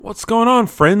What's going on,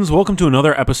 friends? Welcome to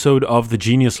another episode of The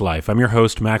Genius Life. I'm your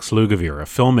host, Max Lugavere, a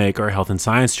filmmaker, health and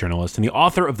science journalist, and the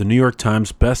author of the New York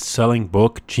Times best-selling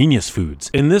book, Genius Foods.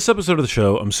 In this episode of the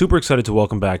show, I'm super excited to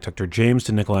welcome back Dr. James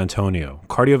DiNicolantonio,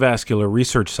 cardiovascular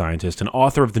research scientist and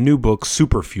author of the new book,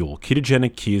 Superfuel,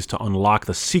 Ketogenic Keys to Unlock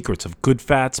the Secrets of Good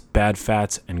Fats, Bad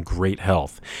Fats, and Great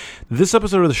Health. This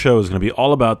episode of the show is going to be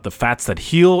all about the fats that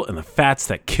heal and the fats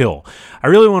that kill. I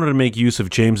really wanted to make use of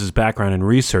James's background in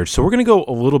research, so we're going to go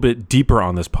a little bit deeper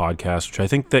on this podcast, which I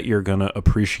think that you're going to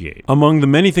appreciate. Among the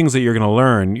many things that you're going to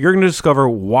learn, you're going to discover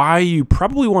why you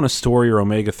probably want to store your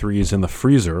omega-3s in the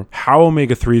freezer, how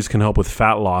omega-3s can help with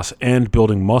fat loss and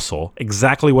building muscle,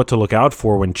 exactly what to look out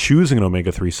for when choosing an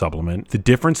omega-3 supplement, the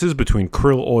differences between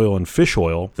krill oil and fish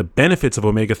oil, the benefits of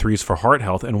omega-3s for heart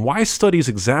health, and why studies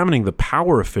examining the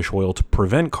power of fish oil to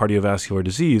prevent cardiovascular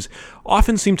disease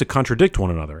often seem to contradict one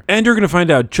another. And you're going to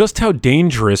find out just how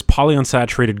dangerous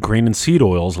polyunsaturated grain and seed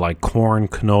oils like corn,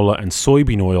 canola, and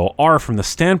soybean oil are from the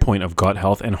standpoint of gut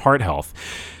health and heart health.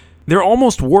 They're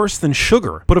almost worse than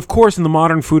sugar. But of course, in the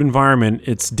modern food environment,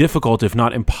 it's difficult, if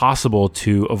not impossible,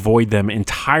 to avoid them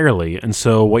entirely. And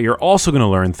so what you're also going to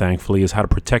learn, thankfully, is how to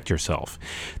protect yourself.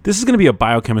 This is going to be a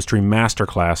biochemistry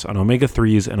masterclass on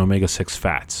omega-3s and omega-6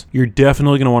 fats. You're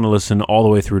definitely going to want to listen all the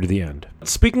way through to the end.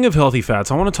 Speaking of healthy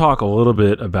fats, I want to talk a little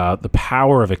bit about the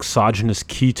power of exogenous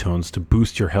ketones to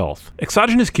boost your health.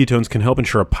 Exogenous ketones can help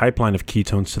ensure a pipeline of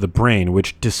ketones to the brain,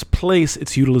 which displace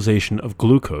its utilization of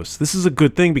glucose. This is a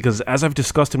good thing because, as I've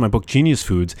discussed in my book Genius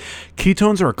Foods,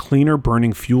 ketones are a cleaner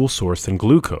burning fuel source than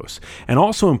glucose, and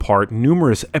also impart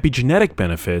numerous epigenetic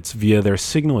benefits via their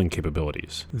signaling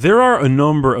capabilities. There are a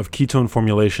number of ketone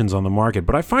formulations on the market,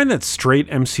 but I find that straight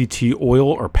MCT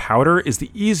oil or powder is the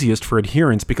easiest for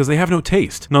adherence because they have no taste.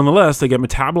 Nonetheless, they get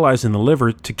metabolized in the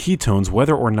liver to ketones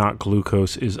whether or not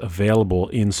glucose is available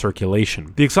in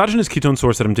circulation. The exogenous ketone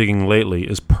source that I'm digging lately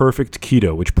is Perfect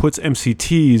Keto, which puts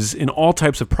MCTs in all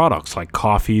types of products like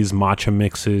coffees, matcha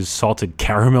mixes, salted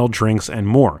caramel drinks, and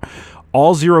more.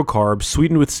 All zero carbs,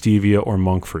 sweetened with stevia or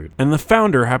monk fruit. And the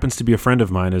founder happens to be a friend of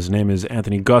mine. His name is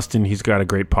Anthony Gustin. He's got a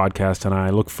great podcast, and I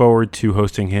look forward to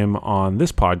hosting him on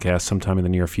this podcast sometime in the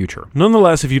near future.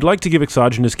 Nonetheless, if you'd like to give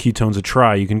exogenous ketones a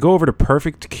try, you can go over to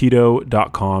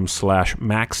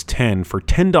perfectketo.com/max10 for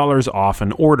 $10 off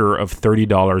an order of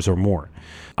 $30 or more.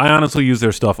 I honestly use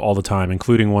their stuff all the time,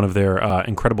 including one of their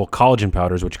incredible collagen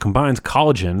powders, which combines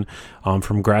collagen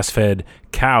from grass-fed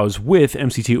cows with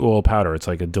MCT oil powder. It's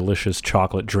like a delicious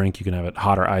chocolate drink. You can have it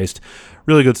hot or iced.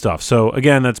 Really good stuff. So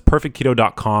again, that's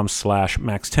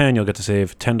perfectketo.com/max10. You'll get to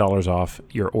save $10 off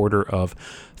your order of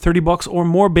 $30 or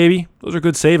more, baby. Those are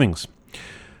good savings.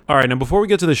 All right, now before we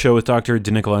get to the show with Dr.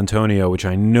 DiNicolantonio, which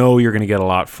I know you're going to get a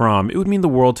lot from, it would mean the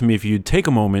world to me if you'd take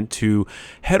a moment to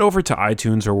head over to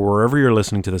iTunes or wherever you're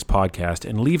listening to this podcast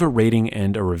and leave a rating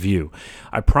and a review.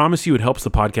 I promise you it helps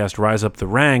the podcast rise up the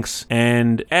ranks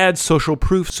and add social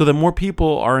proof so that more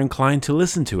people are inclined to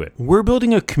listen to it. We're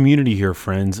building a community here,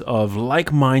 friends, of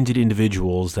like-minded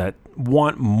individuals that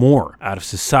want more out of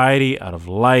society, out of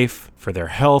life, for their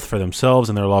health, for themselves,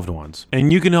 and their loved ones.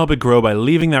 And you can help it grow by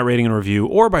leaving that rating and review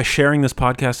or by sharing this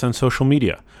podcast on social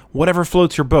media. Whatever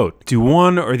floats your boat. Do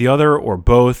one or the other or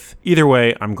both. Either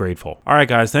way, I'm grateful. All right,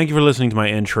 guys, thank you for listening to my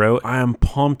intro. I am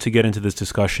pumped to get into this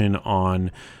discussion on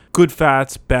good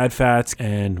fats, bad fats,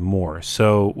 and more.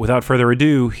 So without further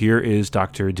ado, here is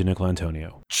Dr.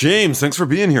 DiNicolantonio. James, thanks for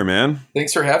being here, man.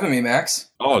 Thanks for having me,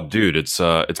 Max. Oh, dude, it's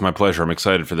my pleasure. I'm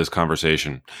excited for this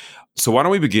conversation. So why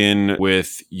don't we begin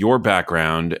with your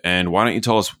background, and why don't you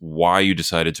tell us why you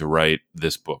decided to write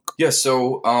this book? Yeah,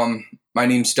 so my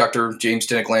name's Dr. James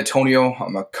DiNicolantonio.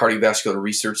 I'm a cardiovascular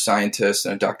research scientist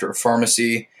and a doctor of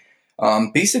pharmacy.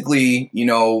 Basically,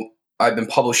 I've been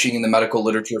publishing in the medical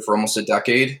literature for almost a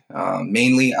decade,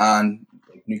 mainly on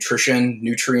nutrition,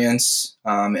 nutrients,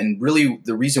 and really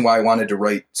the reason why I wanted to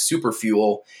write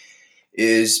Superfuel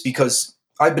is because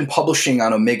I've been publishing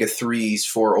on omega-3s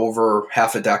for over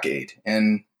half a decade.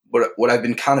 And what I've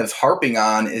been kind of harping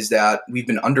on is that we've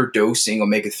been underdosing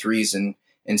omega-3s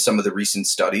in some of the recent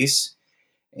studies.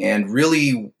 And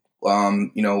really,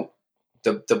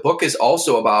 the book is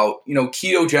also about,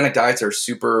 ketogenic diets are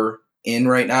super in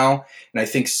right now. And I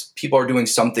think people are doing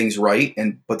some things right,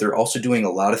 but they're also doing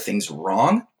a lot of things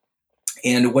wrong.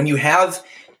 And when you have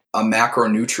a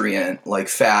macronutrient like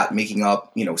fat making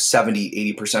up,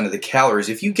 70, 80% of the calories,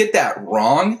 if you get that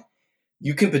wrong,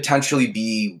 you can potentially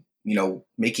be,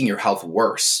 making your health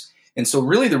worse. And so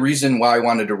really the reason why I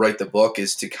wanted to write the book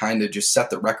is to kind of just set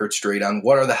the record straight on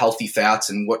what are the healthy fats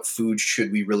and what foods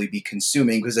should we really be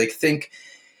consuming. Because I think,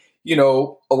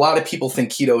 a lot of people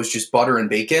think keto is just butter and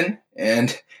bacon.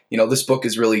 And, this book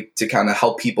is really to kind of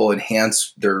help people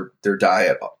enhance their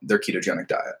diet, their ketogenic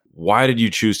diet. Why did you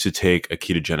choose to take a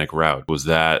ketogenic route? Was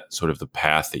that sort of the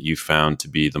path that you found to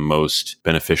be the most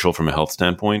beneficial from a health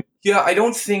standpoint? Yeah, I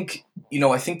don't think,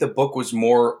 I think the book was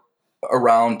more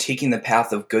around taking the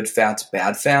path of good fats,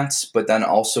 bad fats, but then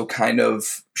also kind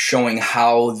of showing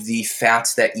how the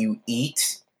fats that you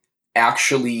eat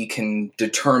actually can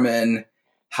determine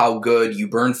how good you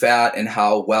burn fat and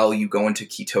how well you go into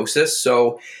ketosis.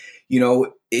 So,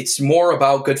 it's more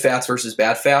about good fats versus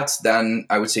bad fats than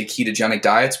I would say ketogenic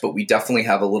diets, but we definitely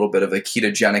have a little bit of a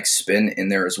ketogenic spin in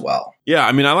there as well. Yeah,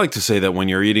 I mean, I like to say that when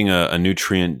you're eating a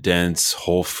nutrient-dense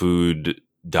whole food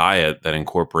diet that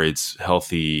incorporates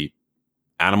healthy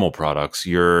animal products,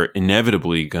 you're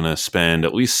inevitably going to spend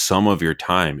at least some of your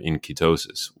time in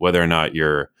ketosis, whether or not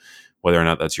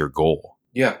that's your goal.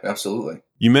 Yeah, absolutely.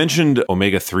 You mentioned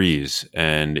omega-3s,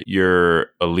 and you're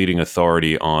a leading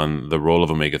authority on the role of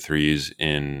omega-3s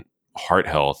in heart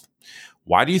health.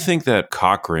 Why do you think that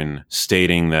Cochrane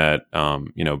stating that,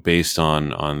 based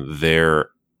on their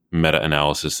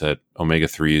meta-analysis, that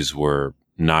omega-3s were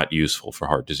not useful for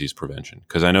heart disease prevention?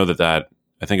 Because I know that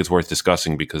I think it's worth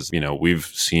discussing because, we've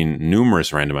seen numerous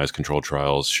randomized controlled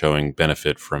trials showing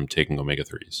benefit from taking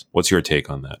omega-3s. What's your take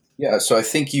on that? Yeah, so I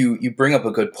think you bring up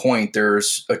a good point.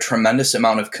 There's a tremendous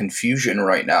amount of confusion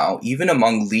right now, even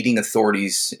among leading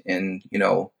authorities in,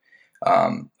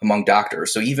 among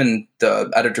doctors. So even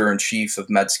the editor-in-chief of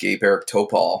Medscape, Eric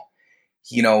Topol,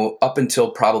 up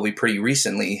until probably pretty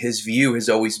recently, his view has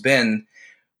always been,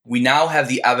 we now have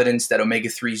the evidence that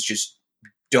omega-3s just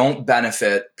don't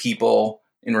benefit people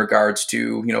in regards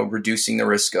to, reducing the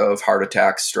risk of heart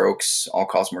attacks, strokes,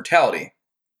 all-cause mortality.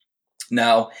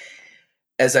 Now,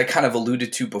 as I kind of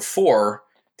alluded to before,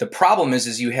 the problem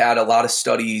is you had a lot of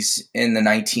studies in the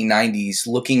 1990s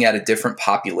looking at a different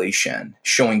population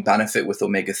showing benefit with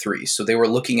omega-3. So they were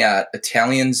looking at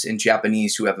Italians and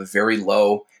Japanese who have a very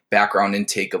low background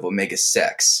intake of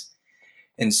omega-6.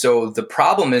 And so the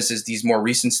problem is these more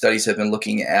recent studies have been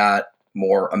looking at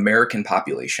more American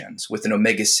populations with an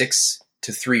omega-6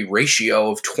 to 3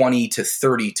 ratio of 20 to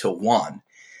 30 to 1.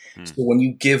 So when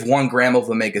you give 1 gram of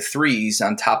omega-3s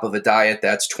on top of a diet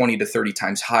that's 20 to 30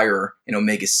 times higher in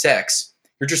omega-6,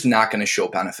 you're just not going to show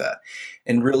benefit.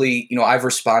 And really, I've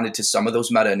responded to some of those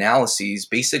meta-analyses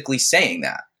basically saying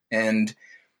that. And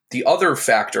the other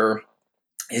factor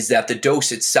is that the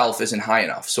dose itself isn't high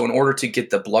enough. So in order to get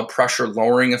the blood pressure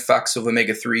lowering effects of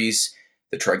omega-3s,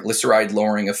 the triglyceride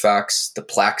lowering effects, the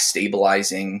plaque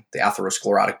stabilizing, the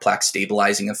atherosclerotic plaque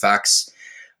stabilizing effects,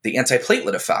 the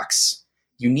antiplatelet effects,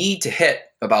 you need to hit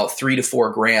about 3 to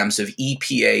 4 grams of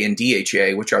EPA and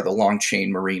DHA, which are the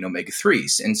long-chain marine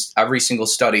omega-3s. And every single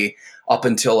study, up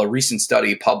until a recent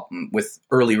study with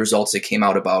early results that came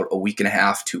out about a week and a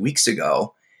half, 2 weeks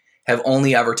ago, have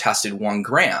only ever tested 1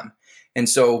 gram. And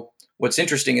so what's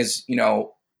interesting is,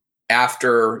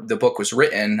 after the book was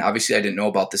written, obviously I didn't know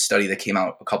about the study that came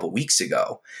out a couple of weeks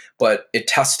ago, but it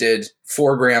tested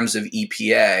 4 grams of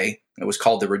EPA. It was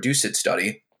called the Reduce It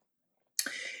study.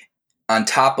 On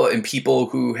top of in people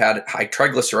who had high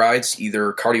triglycerides,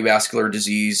 either cardiovascular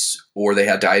disease or they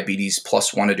had diabetes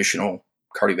plus 1 additional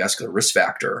cardiovascular risk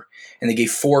factor. And they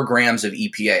gave 4 grams of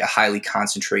EPA, a highly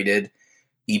concentrated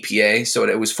EPA. So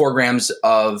it was 4 grams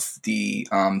of the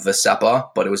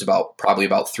Vascepa, but it was probably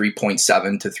about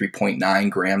 3.7 to 3.9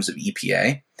 grams of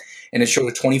EPA. And it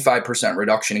showed a 25%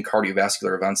 reduction in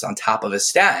cardiovascular events on top of a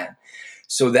statin.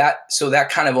 So that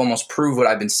kind of almost proved what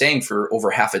I've been saying for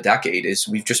over half a decade is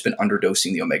we've just been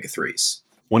underdosing the omega-3s.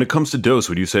 When it comes to dose,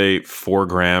 would you say 4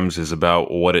 grams is about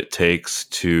what it takes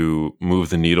to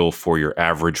move the needle for your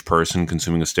average person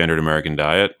consuming a standard American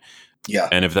diet? Yeah.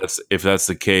 And if that's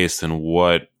the case, then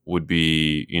what would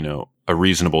be, a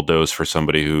reasonable dose for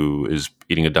somebody who is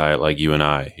eating a diet like you and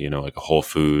I, like a whole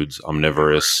foods,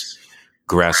 omnivorous,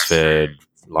 grass-fed,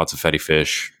 lots of fatty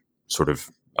fish sort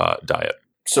of diet?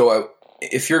 So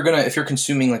if you're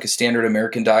consuming like a standard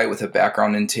American diet with a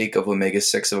background intake of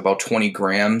omega-6 of about 20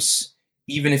 grams,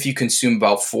 even if you consume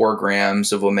about 4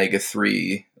 grams of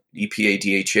omega-3 EPA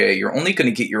DHA, you're only going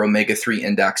to get your omega-3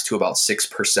 index to about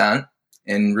 6%.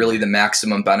 And really the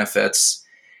maximum benefits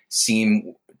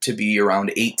seem to be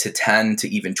around 8 to 10 to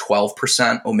even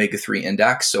 12% omega-3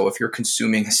 index. So if you're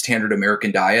consuming a standard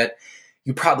American diet,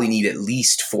 you probably need at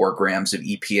least 4 grams of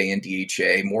EPA and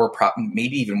DHA,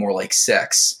 maybe even more like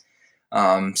 6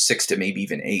 to maybe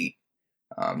even 8,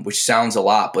 which sounds a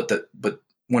lot. But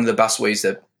one of the best ways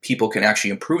that people can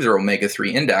actually improve their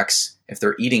omega-3 index if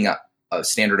they're eating a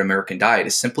standard American diet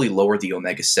is simply lower the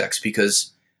omega-6,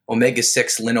 because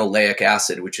omega-6 linoleic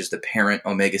acid, which is the parent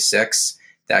omega-6,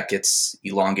 that gets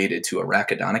elongated to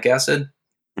arachidonic acid,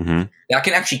 Mm-hmm. that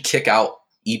can actually kick out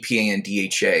EPA and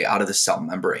DHA out of the cell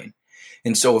membrane.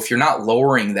 And so if you're not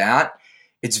lowering that,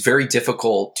 it's very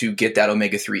difficult to get that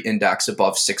omega-3 index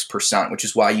above 6%, which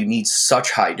is why you need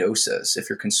such high doses if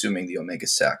you're consuming the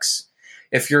omega-6.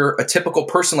 If you're a typical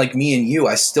person like me and you,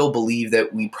 I still believe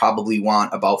that we probably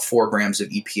want about 4 grams of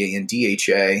EPA and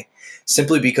DHA,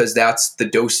 simply because that's the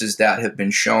doses that have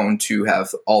been shown to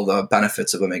have all the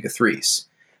benefits of omega-3s.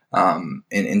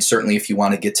 And certainly if you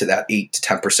want to get to that 8 to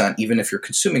 10%, even if you're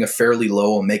consuming a fairly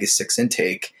low omega-6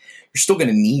 intake, you're still going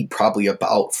to need probably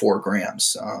about 4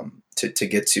 grams to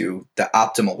get to the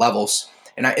optimal levels.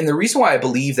 And the reason why I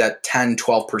believe that 10,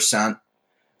 12%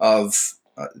 of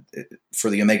for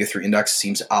the omega-3 index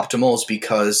seems optimal is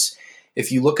because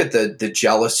if you look at the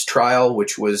JELIS trial,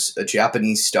 which was a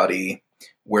Japanese study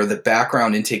where the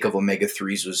background intake of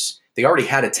omega-3s was, they already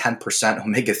had a 10%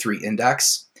 omega-3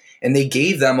 index, and they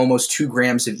gave them almost 2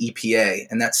 grams of EPA,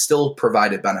 and that still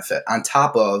provided benefit on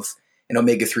top of an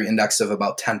omega-3 index of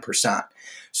about 10%.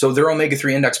 So their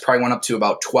omega-3 index probably went up to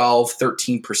about 12,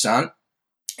 13%.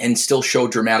 And still show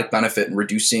dramatic benefit in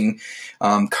reducing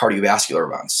cardiovascular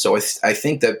events. So I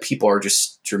think that people are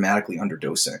just dramatically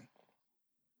underdosing.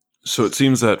 So it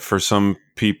seems that for some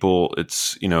people,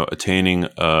 it's, attaining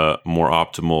a more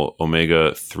optimal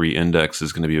omega-3 index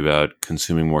is going to be about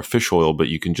consuming more fish oil, but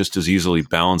you can just as easily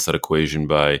balance that equation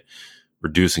by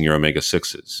reducing your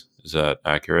omega-6s. Is that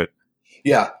accurate?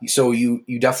 Yeah. So you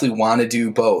definitely want to do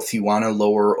both. You want to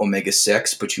lower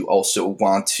omega-6, but you also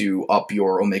want to up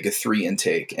your omega-3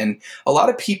 intake. And a lot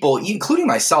of people, including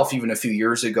myself, even a few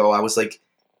years ago, I was like,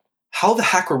 how the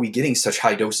heck are we getting such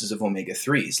high doses of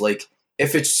omega-3s? Like,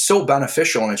 if it's so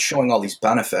beneficial and it's showing all these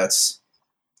benefits,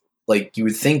 like you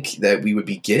would think that we would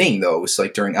be getting those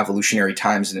like during evolutionary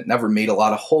times. And it never made a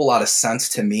whole lot of sense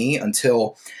to me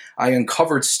until I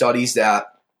uncovered studies that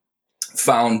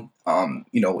found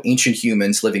ancient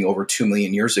humans living over 2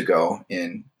 million years ago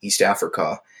in East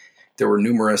Africa. There were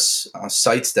numerous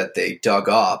sites that they dug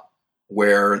up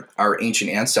where our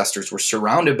ancient ancestors were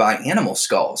surrounded by animal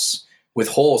skulls with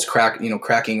holes cracking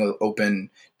open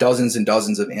dozens and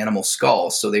dozens of animal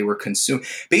skulls. So they were consumed.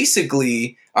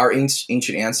 Basically, our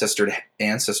ancient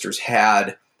ancestors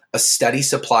had a steady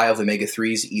supply of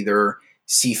omega-3s, either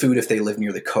seafood if they lived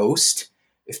near the coast.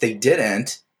 If they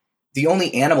didn't, the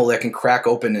only animal that can crack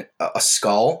open a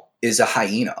skull is a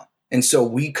hyena. And so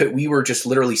we were just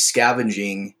literally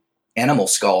scavenging animal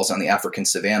skulls on the African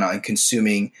savanna and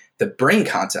consuming the brain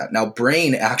content. Now,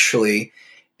 brain actually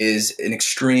is an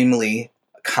extremely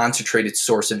concentrated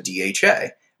source of DHA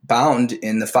bound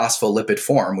in the phospholipid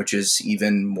form, which is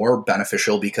even more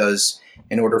beneficial because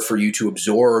in order for you to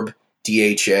absorb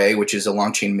DHA, which is a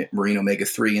long-chain marine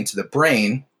omega-3, into the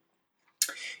brain,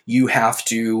 you have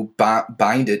to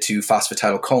bind it to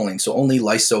phosphatidylcholine. So only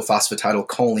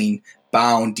lysophosphatidylcholine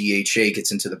bound DHA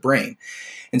gets into the brain.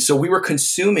 And so we were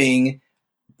consuming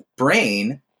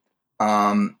brain,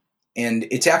 and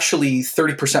it's actually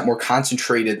 30% more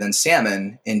concentrated than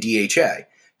salmon in DHA.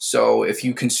 So if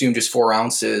you consume just 4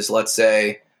 ounces, let's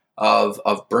say, of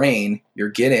brain, you're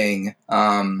getting,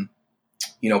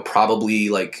 probably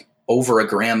like over a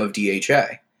gram of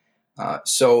DHA.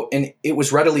 And it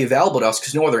was readily available to us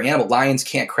because no other animal, lions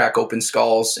can't crack open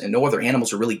skulls, and no other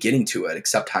animals are really getting to it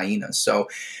except hyenas. So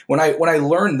when I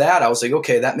learned that, I was like,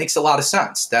 okay, that makes a lot of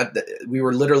sense. That we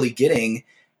were literally getting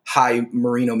high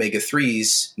marine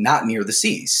omega-3s not near the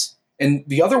seas. And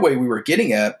the other way we were getting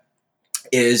it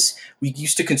is we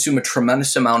used to consume a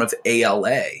tremendous amount of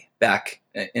ALA back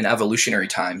in evolutionary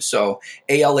times. So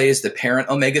ALA is the parent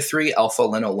omega-3,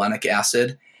 alpha-linolenic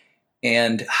acid.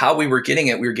 And how we were getting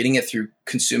it through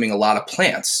consuming a lot of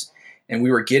plants. And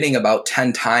we were getting about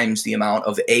 10 times the amount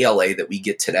of ALA that we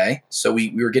get today. So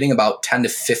we were getting about 10 to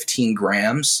 15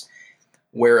 grams,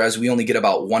 whereas we only get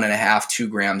about 1.5, 2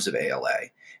 grams of ALA.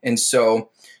 And so,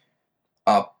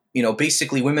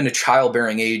 basically women of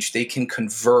childbearing age, they can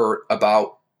convert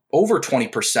about over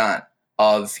 20%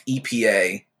 of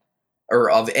EPA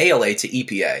or of ALA to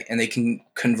EPA, and they can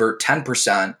convert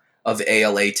 10% of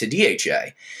ALA to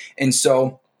DHA. And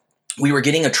so we were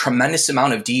getting a tremendous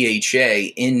amount of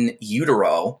DHA in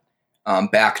utero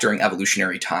back during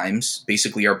evolutionary times.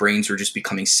 Basically, our brains were just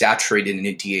becoming saturated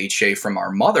in DHA from our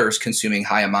mothers consuming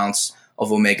high amounts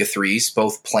of omega-3s,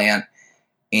 both plant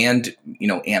and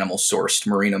animal sourced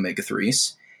marine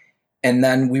omega-3s. And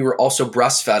then we were also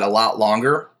breastfed a lot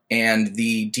longer, and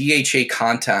the DHA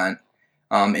content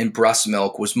in breast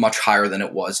milk was much higher than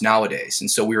it was nowadays. And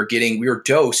so we were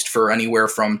dosed for anywhere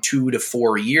from 2 to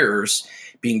 4 years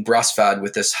being breastfed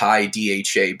with this high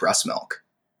DHA breast milk.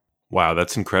 Wow,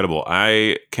 that's incredible.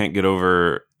 I can't get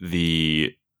over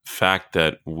the fact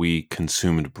that we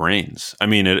consumed brains. I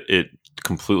mean, it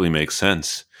completely makes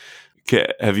sense.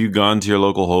 Have you gone to your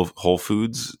local Whole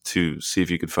Foods to see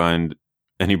if you could find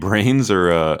any brains?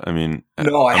 Or, I mean,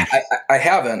 No, I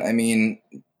haven't. I mean,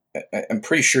 I'm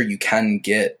pretty sure you can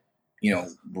get,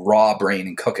 raw brain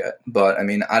and cook it. But I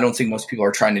mean, I don't think most people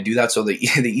are trying to do that. So the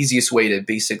easiest way to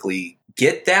basically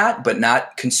get that, but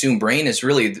not consume brain, is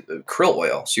really the krill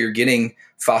oil. So you're getting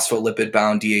phospholipid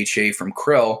bound DHA from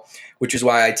krill, which is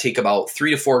why I take about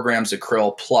 3 to 4 grams of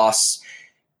krill, plus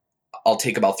I'll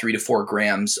take about 3 to 4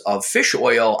 grams of fish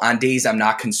oil on days I'm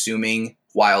not consuming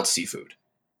wild seafood.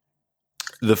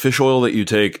 the fish oil that you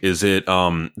take, is it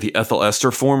the ethyl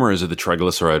ester form or is it the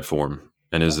triglyceride form?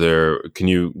 And can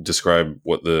you describe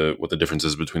what the difference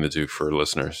is between the two for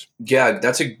listeners? Yeah,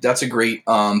 that's a great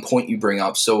point you bring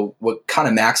up. So what kind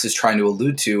of Max is trying to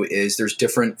allude to is there's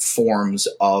different forms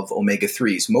of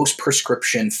omega-3s. Most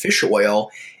prescription fish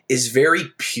oil is very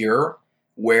pure,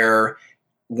 where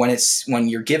when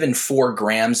you're given 4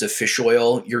 grams of fish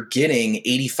oil, you're getting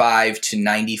 85 to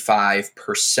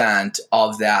 95%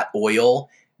 of that oil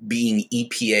being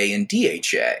EPA and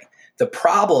DHA. The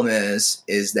problem is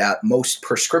that most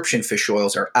prescription fish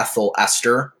oils are ethyl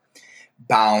ester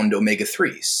bound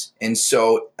omega-3s. And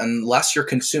so unless you're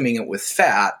consuming it with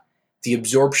fat, the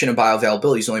absorption and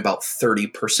bioavailability is only about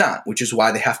 30%, which is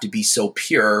why they have to be so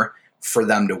pure for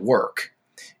them to work.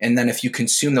 And then if you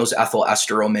consume those ethyl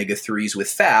ester omega-3s with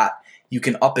fat, you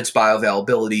can up its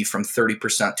bioavailability from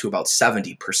 30% to about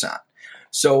 70%.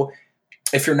 So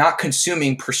if you're not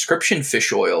consuming prescription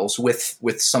fish oils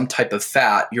with some type of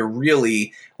fat, you're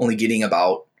really only getting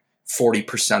about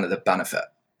 40% of the benefit.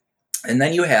 And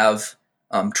then you have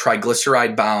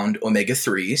triglyceride-bound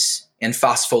omega-3s and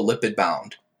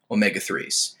phospholipid-bound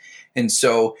omega-3s. And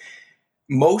so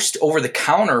most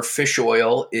over-the-counter fish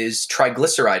oil is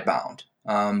triglyceride-bound,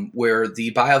 where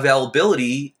the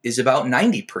bioavailability is about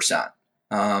 90%.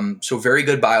 So very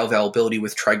good bioavailability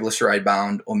with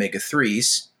triglyceride-bound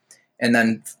omega-3s. And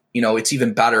then, it's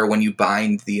even better when you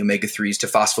bind the omega-3s to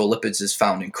phospholipids as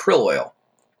found in krill oil.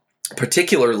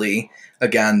 Particularly,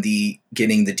 again,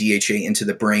 getting the DHA into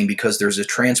the brain, because there's a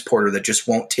transporter that just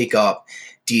won't take up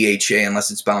DHA unless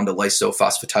it's bound to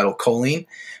lysophosphatidyl-choline.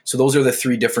 So those are the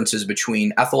 3 differences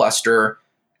between ethyl ester,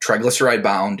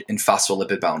 triglyceride-bound, and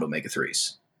phospholipid-bound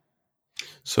omega-3s.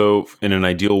 So in an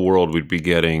ideal world, we'd be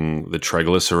getting the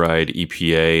triglyceride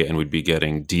EPA and we'd be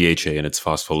getting DHA in its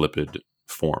phospholipid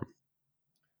form.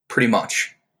 Pretty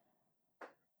much.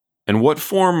 And what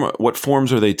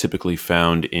forms are they typically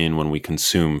found in when we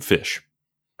consume fish?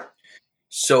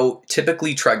 So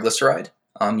typically triglyceride.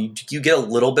 You get a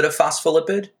little bit of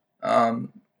phospholipid,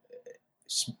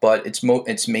 but it's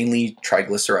mainly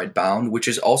triglyceride bound, which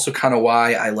is also kind of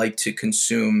why I like to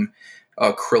consume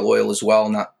krill oil as well.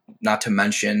 Not to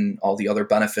mention all the other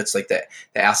benefits like the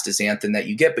astaxanthin that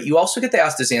you get, but you also get the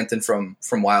astaxanthin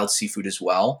from wild seafood as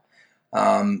well.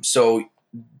 So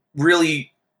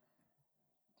really,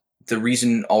 the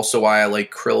reason also why I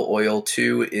like krill oil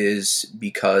too is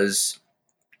because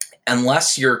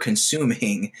unless you're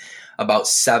consuming about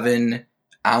 7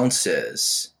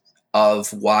 ounces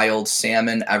of wild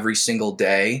salmon every single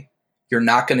day, you're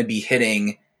not going to be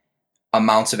hitting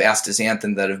amounts of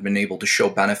astaxanthin that have been able to show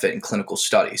benefit in clinical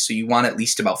studies. So you want at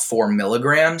least about 4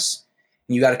 milligrams,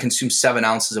 and you got to consume 7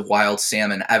 ounces of wild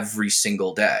salmon every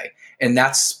single day. And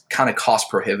that's kind of cost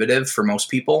prohibitive for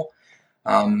most people.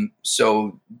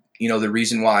 So, the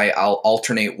reason why I'll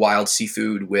alternate wild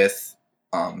seafood with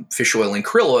fish oil and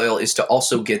krill oil is to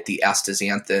also get the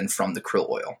astaxanthin from the krill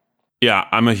oil. Yeah,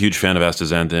 I'm a huge fan of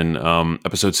astaxanthin.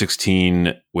 Episode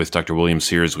 16 with Dr. William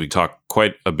Sears, we talked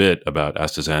quite a bit about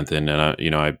astaxanthin,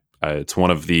 and it's one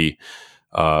of the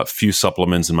few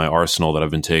supplements in my arsenal that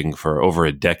I've been taking for over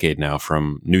a decade now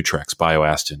from Nutrex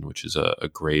BioAstin, which is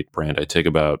a great brand. I take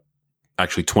about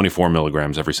actually 24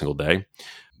 milligrams every single day.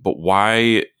 But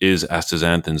why is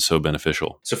astaxanthin so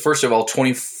beneficial? So first of all,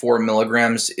 24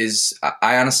 milligrams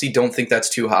I honestly don't think that's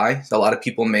too high. A lot of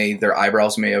people their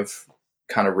eyebrows may have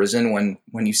kind of risen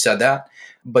when you said that.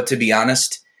 But to be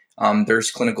honest, there's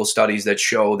clinical studies that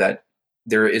show that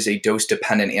there is a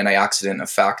dose-dependent antioxidant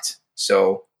effect.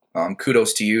 So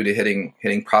kudos to you to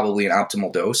hitting probably an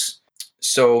optimal dose.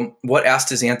 So what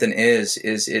astaxanthin is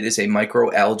it is a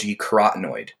microalgae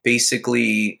carotenoid.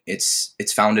 Basically, it's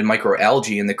found in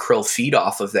microalgae, and the krill feed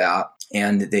off of that.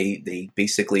 And they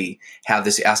basically have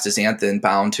this astaxanthin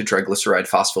bound to triglyceride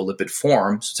phospholipid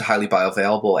form. So it's a highly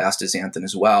bioavailable astaxanthin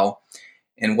as well.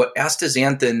 And what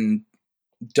astaxanthin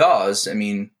does,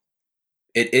 it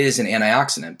is an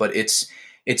antioxidant, but it's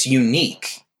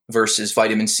unique versus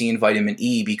vitamin C and vitamin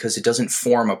E because it doesn't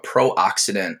form a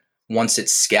pro-oxidant once it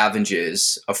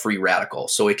scavenges a free radical.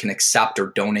 So it can accept or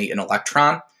donate an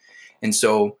electron. And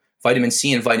so vitamin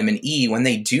C and vitamin E, when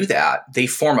they do that, they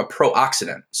form a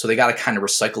pro-oxidant. So they got to kind of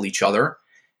recycle each other.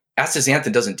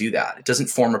 Astaxanthin doesn't do that. It doesn't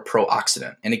form a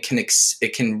pro-oxidant, and it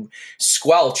can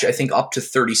squelch, I think, up to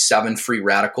 37 free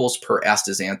radicals per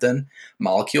astaxanthin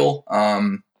molecule.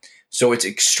 So it's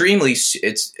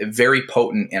a very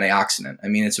potent antioxidant. I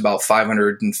mean, it's about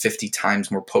 550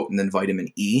 times more potent than vitamin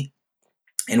E.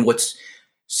 And what's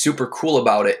super cool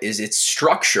about it is its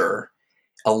structure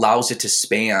allows it to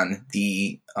span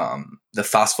the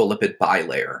phospholipid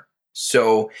bilayer.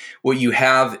 So what you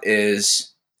have is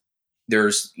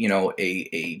there's,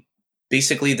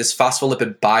 basically this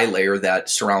phospholipid bilayer that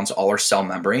surrounds all our cell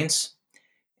membranes.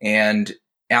 And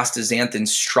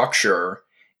astaxanthin's structure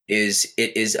is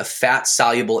a fat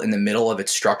soluble in the middle of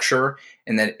its structure,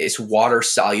 and then it's water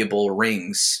soluble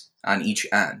rings on each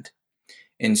end.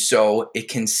 And so it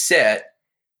can sit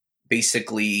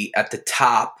basically at the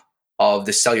top of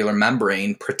the cellular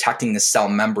membrane, protecting the cell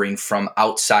membrane from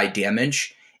outside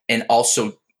damage, and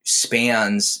also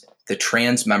spans the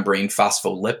transmembrane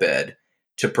phospholipid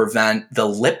to prevent the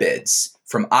lipids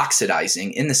from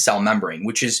oxidizing in the cell membrane,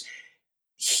 which is,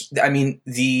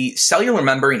 the cellular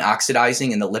membrane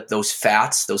oxidizing and those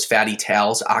fatty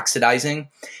tails oxidizing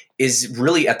is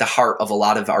really at the heart of a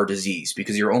lot of our disease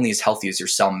because you're only as healthy as your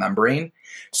cell membrane.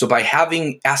 So by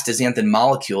having astaxanthin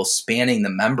molecules spanning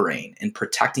the membrane and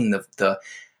protecting the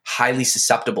highly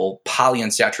susceptible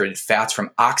polyunsaturated fats from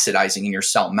oxidizing in your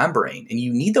cell membrane. And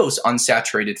you need those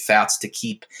unsaturated fats to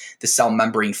keep the cell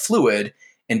membrane fluid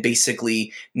and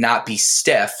basically not be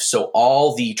stiff. So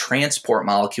all the transport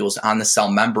molecules on the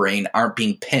cell membrane aren't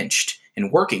being pinched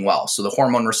and working well. So the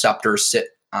hormone receptors sit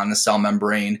on the cell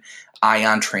membrane,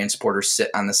 ion transporters sit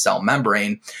on the cell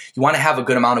membrane. You want to have a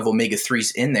good amount of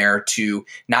omega-3s in there to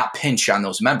not pinch on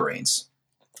those membranes.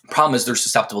 Problem is they're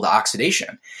susceptible to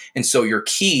oxidation. And so your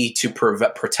key to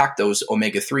protect those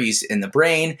omega-3s in the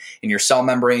brain, in your cell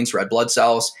membranes, red blood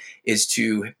cells, is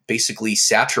to basically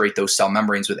saturate those cell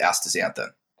membranes with astaxanthin.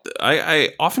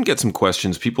 I often get some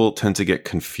questions. People tend to get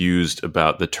confused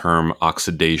about the term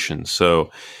oxidation. So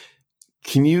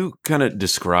can you kind of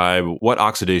describe what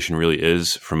oxidation really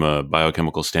is from a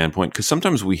biochemical standpoint? Because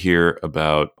sometimes we hear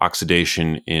about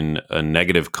oxidation in a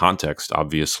negative context,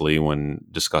 obviously, when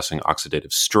discussing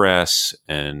oxidative stress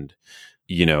and,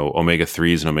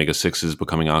 omega-3s and omega-6s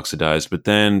becoming oxidized. But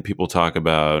then people talk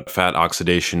about fat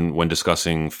oxidation when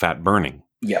discussing fat burning.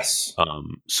 Yes.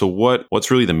 So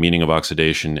what's really the meaning of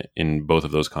oxidation in both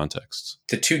of those contexts?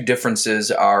 The two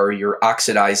differences are you're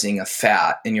oxidizing a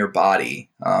fat in your body,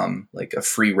 like a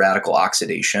free radical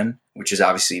oxidation, which is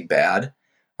obviously bad.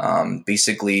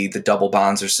 Basically, the double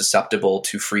bonds are susceptible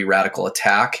to free radical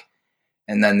attack,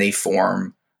 and then they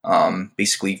form,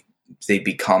 they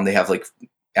have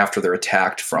after they're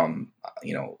attacked from,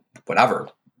 whatever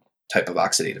type of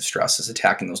oxidative stress is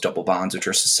attacking those double bonds, which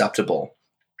are susceptible.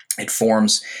 It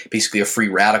forms basically a free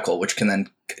radical, which can then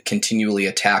continually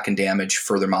attack and damage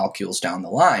further molecules down the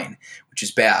line, which is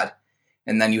bad.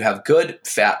 And then you have good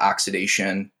fat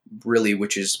oxidation, really,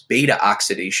 which is beta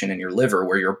oxidation in your liver,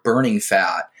 where you're burning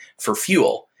fat for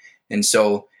fuel. And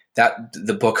so that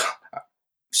the book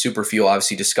Superfuel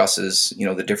obviously discusses,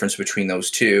 the difference between those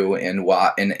two and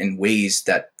ways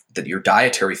that your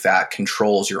dietary fat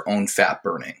controls your own fat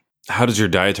burning. How does your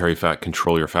dietary fat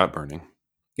control your fat burning?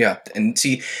 Yeah. And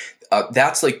see,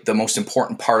 that's the most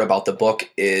important part about the book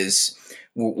is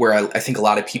where I think a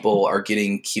lot of people are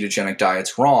getting ketogenic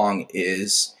diets wrong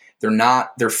is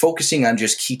they're focusing on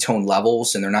just ketone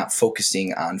levels and they're not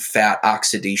focusing on fat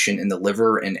oxidation in the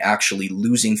liver and actually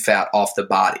losing fat off the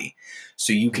body.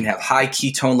 So you can have high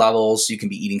ketone levels, you can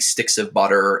be eating sticks of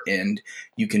butter, and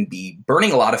you can be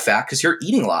burning a lot of fat because you're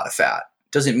eating a lot of fat.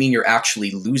 Doesn't mean you're actually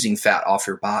losing fat off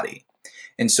your body.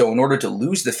 And so in order to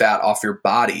lose the fat off your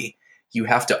body, you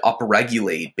have to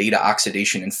upregulate beta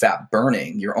oxidation and fat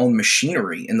burning, your own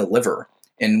machinery in the liver.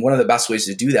 And one of the best ways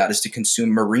to do that is to consume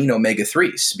marine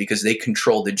omega-3s because they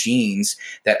control the genes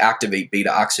that activate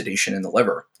beta oxidation in the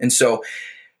liver. And so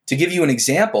to give you an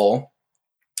example,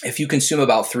 if you consume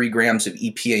about 3 grams of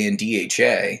EPA and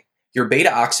DHA, your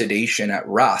beta oxidation at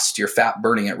rest, your fat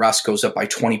burning at rest goes up by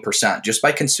 20% just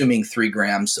by consuming 3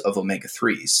 grams of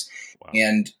omega-3s. Wow.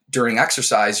 And during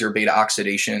exercise, your beta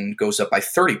oxidation goes up by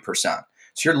 30%.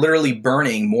 So you're literally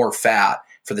burning more fat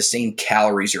for the same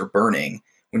calories you're burning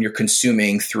when you're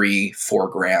consuming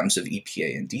 3-4 grams of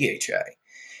EPA and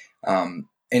DHA.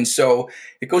 And so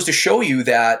it goes to show you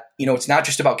that, it's not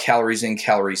just about calories in,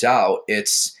 calories out.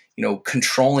 It's,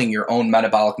 controlling your own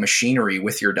metabolic machinery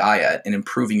with your diet and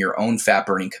improving your own fat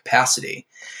burning capacity.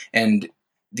 And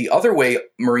the other way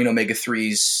marine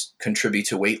omega-3s contribute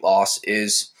to weight loss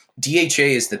is DHA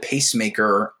is the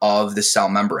pacemaker of the cell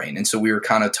membrane. And so we were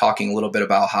kind of talking a little bit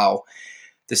about how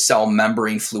the cell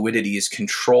membrane fluidity is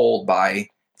controlled by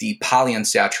the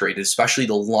polyunsaturated, especially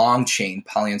the long chain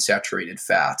polyunsaturated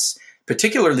fats,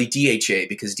 particularly DHA,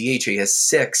 because DHA has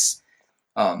 6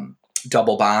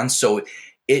 double bonds. So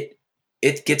it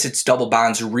gets its double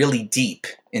bonds really deep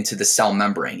into the cell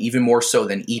membrane, even more so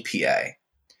than EPA.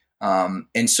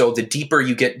 And so the deeper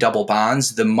you get double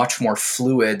bonds, the much more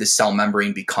fluid the cell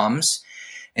membrane becomes.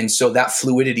 And so that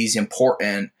fluidity is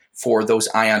important for those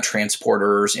ion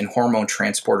transporters and hormone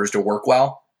transporters to work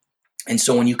well. And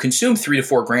so when you consume 3 to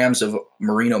 4 grams of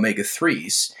marine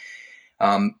omega-3s,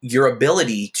 your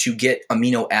ability to get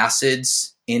amino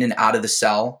acids in and out of the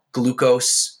cell,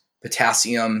 glucose,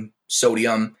 potassium,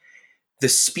 sodium, the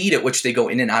speed at which they go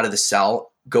in and out of the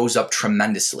cell goes up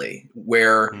tremendously,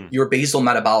 where your basal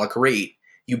metabolic rate,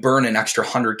 you burn an extra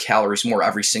 100 calories more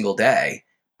every single day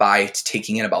by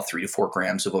taking in about 3 to 4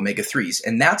 grams of omega-3s.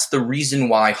 And that's the reason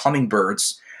why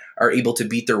hummingbirds are able to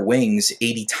beat their wings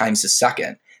 80 times a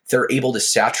second. They're able to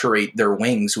saturate their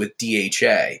wings with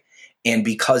DHA. And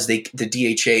because the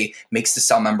DHA makes the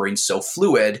cell membrane so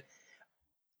fluid,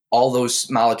 all those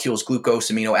molecules,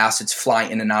 glucose, amino acids, fly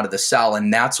in and out of the cell.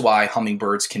 And that's why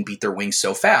hummingbirds can beat their wings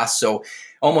so fast. So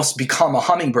almost become a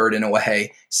hummingbird in a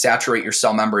way, saturate your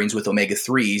cell membranes with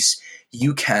omega-3s.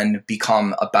 You can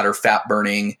become a better fat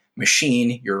burning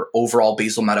machine. Your overall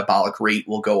basal metabolic rate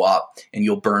will go up and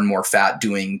you'll burn more fat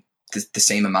doing the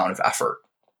same amount of effort.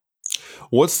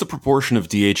 What's the proportion of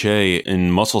DHA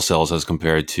in muscle cells as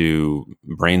compared to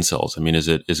brain cells? I mean, is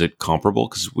it comparable?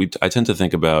 Because I tend to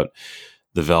think about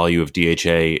the value of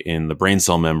DHA in the brain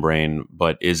cell membrane,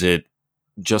 but is it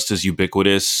just as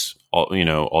ubiquitous,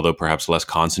 although perhaps less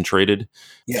concentrated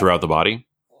throughout the body?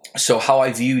 So how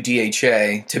I view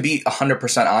DHA, to be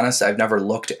 100% honest, I've never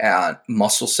looked at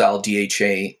muscle cell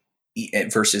DHA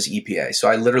versus EPA. So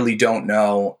I literally don't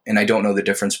know, and I don't know the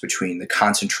difference between the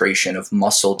concentration of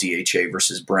muscle DHA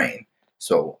versus brain.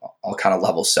 So I'll kind of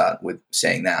level set with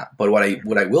saying that. But what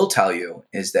I will tell you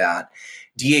is that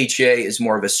DHA is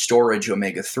more of a storage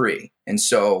omega-3. And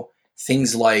so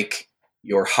things like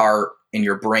your heart and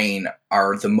your brain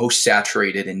are the most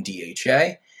saturated in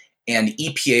DHA, and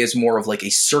EPA is more of like a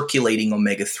circulating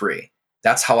omega-3.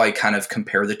 That's how I kind of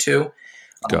compare the two.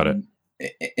 Got it.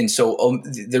 And so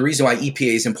the reason why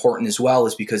EPA is important as well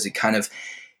is because it kind of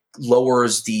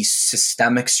lowers the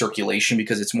systemic circulation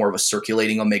because it's more of a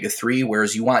circulating omega-3,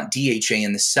 whereas you want DHA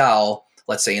in the cell,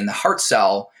 let's say in the heart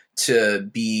cell, to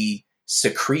be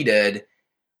secreted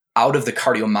out of the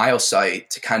cardiomyocyte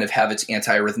to kind of have its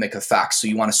antiarrhythmic effects. So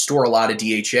you want to store a lot of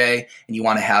DHA and you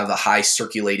want to have a high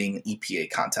circulating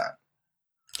EPA content.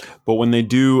 But when they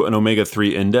do an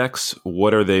omega-3 index,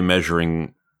 what are they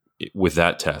measuring with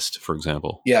that test, for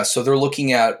example? Yeah, so they're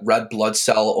looking at red blood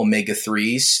cell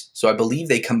omega-3s. So I believe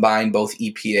they combine both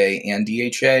EPA and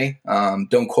DHA.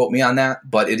 Don't quote me on that,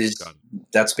 but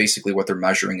that's basically what they're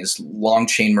measuring is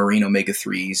long-chain marine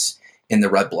omega-3s in the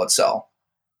red blood cell.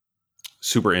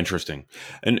 Super interesting.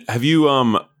 And have you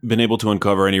been able to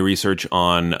uncover any research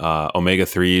on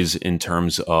omega-3s in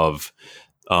terms of,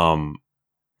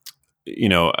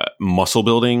 muscle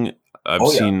building? I've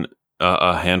seen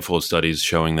a handful of studies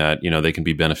showing that, they can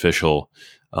be beneficial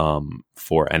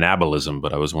for anabolism,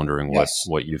 but I was wondering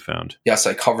what you found. Yes,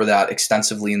 I cover that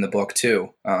extensively in the book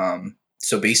too.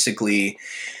 So basically,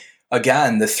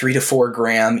 again, the 3 to 4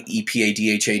 gram EPA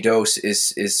DHA dose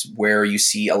is where you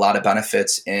see a lot of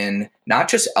benefits in not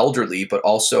just elderly, but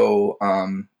also,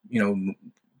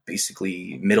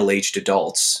 basically middle-aged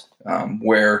adults,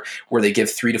 where they give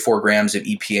 3 to 4 grams of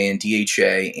EPA and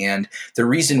DHA. And the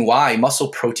reason why muscle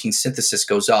protein synthesis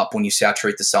goes up when you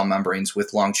saturate the cell membranes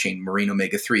with long-chain marine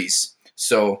omega-3s.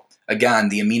 So again,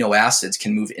 the amino acids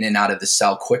can move in and out of the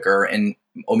cell quicker, and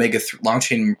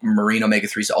long-chain marine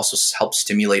omega-3s also help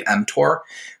stimulate mTOR,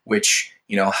 which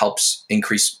helps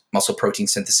increase muscle protein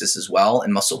synthesis as well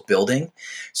and muscle building.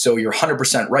 So you're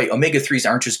 100% right. Omega-3s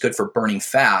aren't just good for burning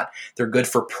fat; they're good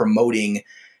for promoting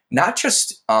not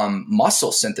just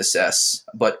muscle synthesis,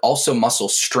 but also muscle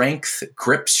strength,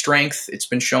 grip strength. It's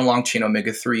been shown long-chain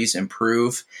omega-3s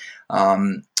improve.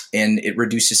 And it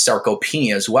reduces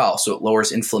sarcopenia as well. So it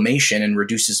lowers inflammation and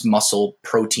reduces muscle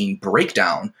protein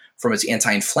breakdown from its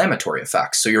anti-inflammatory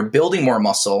effects. So you're building more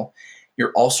muscle.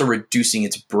 You're also reducing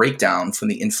its breakdown from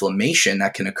the inflammation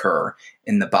that can occur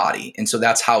in the body. And so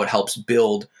that's how it helps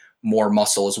build more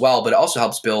muscle as well. But it also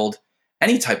helps build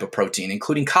any type of protein,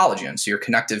 including collagen. So your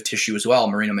connective tissue as well,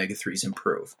 marine omega-3s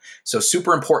improve. So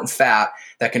super important fat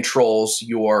that controls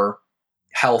your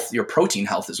health, your protein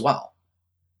health as well.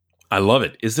 I love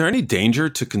it. Is there any danger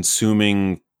to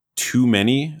consuming too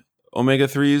many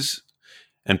omega-3s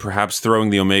and perhaps throwing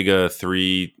the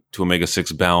omega-3 to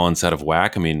omega-6 balance out of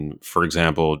whack? I mean, for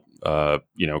example,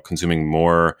 consuming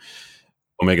more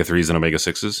omega-3s than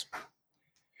omega-6s?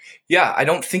 Yeah, I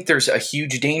don't think there's a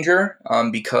huge danger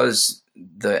because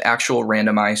the actual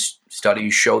randomized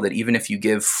studies show that even if you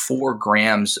give 4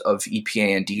 grams of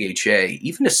EPA and DHA,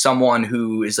 even to someone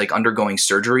who is like undergoing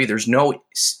surgery, there's no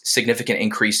significant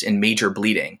increase in major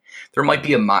bleeding. There might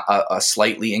be a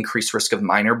slightly increased risk of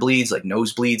minor bleeds, like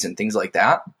nosebleeds and things like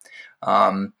that.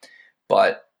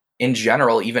 But in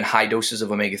general, even high doses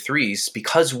of omega-3s,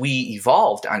 because we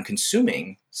evolved on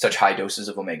consuming such high doses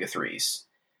of omega-3s,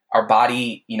 our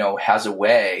body, has a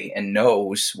way and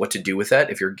knows what to do with it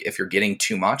if you're getting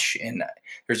too much, and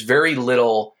there's very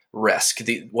little risk.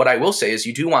 What I will say is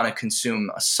you do want to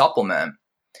consume a supplement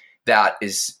that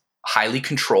is highly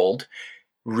controlled.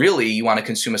 Really, you want to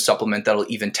consume a supplement that'll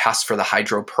even test for the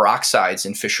hydroperoxides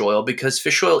in fish oil, because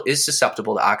fish oil is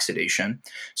susceptible to oxidation.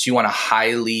 So you want a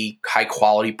high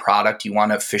quality product. You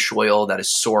want a fish oil that is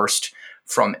sourced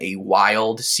from a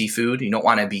wild seafood. You don't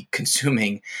want to be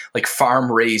consuming like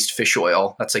farm raised fish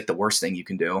oil. That's like the worst thing you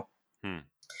can do.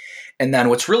 And then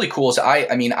what's really cool is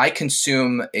I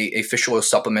consume a fish oil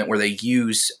supplement where they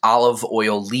use olive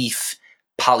oil leaf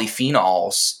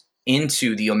polyphenols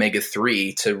into the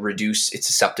omega-3 to reduce its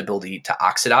susceptibility to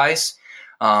oxidize.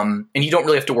 And you don't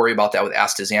really have to worry about that with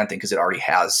astaxanthin because it already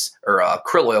has, or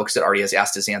krill oil because it already has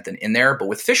astaxanthin in there. But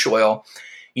with fish oil,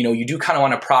 you do kind of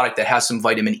want a product that has some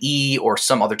vitamin E or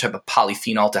some other type of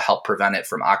polyphenol to help prevent it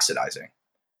from oxidizing.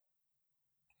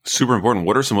 Super important.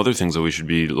 What are some other things that we should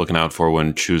be looking out for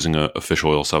when choosing a fish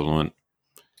oil supplement?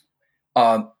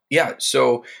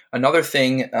 So another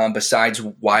thing besides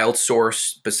wild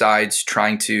source, besides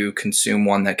trying to consume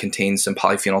one that contains some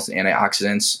polyphenols and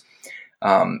antioxidants,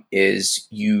 is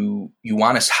you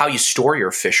want to how you store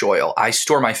your fish oil. I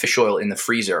store my fish oil in the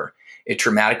freezer. It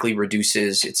dramatically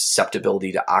reduces its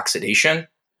susceptibility to oxidation.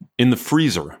 In the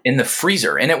freezer? In the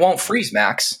freezer. And it won't freeze,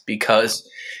 Max, because,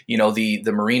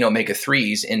 the marine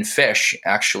omega-3s in fish,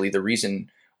 actually the reason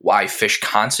why fish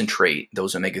concentrate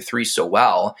those omega-3s so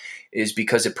well is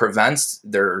because it prevents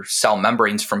their cell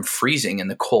membranes from freezing in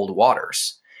the cold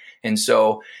waters. And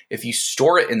so if you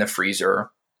store it in the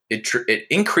freezer, it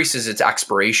increases its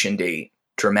expiration date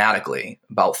dramatically,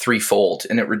 about 3-fold,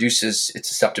 and it reduces its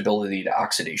susceptibility to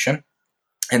oxidation.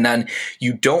 And then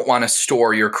you don't want to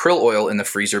store your krill oil in the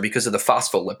freezer because of the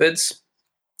phospholipids,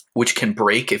 which can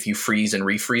break if you freeze and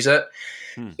refreeze it.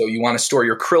 So you want to store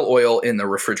your krill oil in the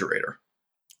refrigerator.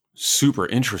 Super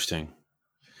interesting.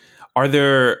 Are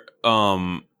there,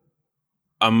 I'm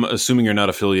assuming you're not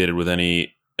affiliated with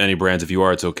any brands. If you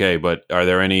are, it's okay. But are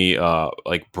there any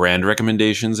brand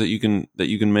recommendations that you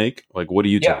can make? Like, what do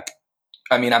you take?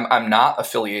 I mean, I'm not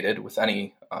affiliated with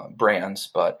any brands,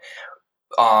 but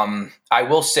I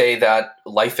will say that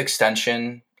Life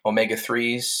Extension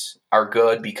omega-3s are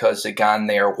good because, again,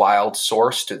 they are wild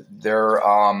sourced.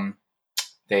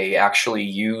 They actually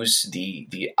use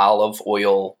the olive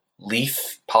oil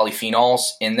leaf polyphenols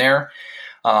in there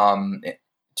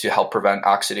to help prevent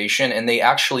oxidation. And they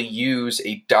actually use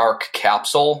a dark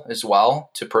capsule as well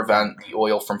to prevent the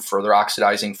oil from further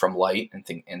oxidizing from light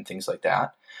and things like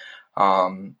that.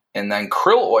 And then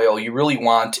krill oil, you really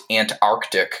want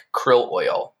Antarctic krill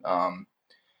oil.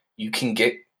 You can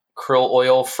get krill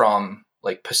oil from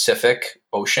like Pacific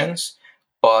oceans,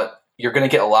 but you're going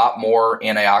to get a lot more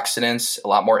antioxidants, a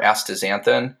lot more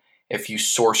astaxanthin if you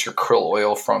source your krill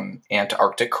oil from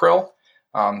Antarctic krill.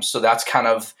 So that's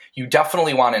you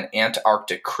definitely want an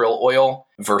Antarctic krill oil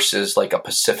versus like a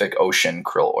Pacific Ocean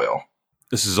krill oil.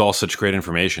 This is all such great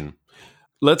information.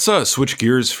 Let's switch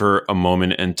gears for a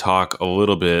moment and talk a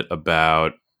little bit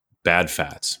about bad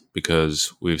fats,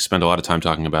 because we've spent a lot of time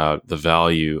talking about the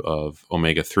value of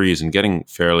omega-3s and getting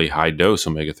fairly high dose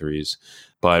omega-3s.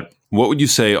 But what would you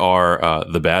say are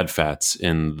the bad fats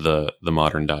in the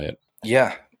modern diet?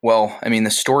 Yeah. Well, I mean,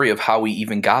 the story of how we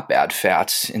even got bad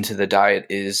fats into the diet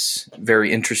is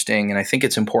very interesting. And I think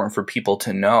it's important for people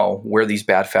to know where these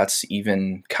bad fats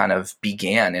even kind of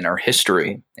began in our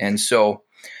history. And so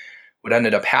what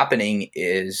ended up happening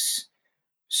is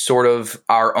sort of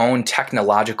our own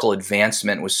technological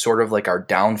advancement was sort of like our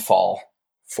downfall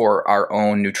for our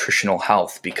own nutritional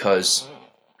health, because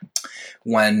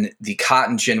when the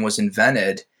cotton gin was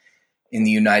invented, in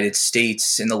the United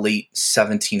States in the late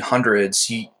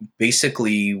 1700s,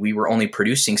 we were only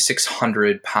producing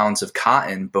 600 pounds of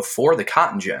cotton before the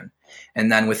cotton gin.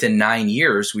 And then within 9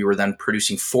 years, we were then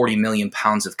producing 40 million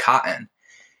pounds of cotton.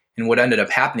 And what ended up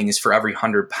happening is for every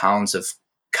 100 pounds of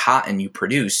cotton you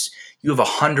produce, you have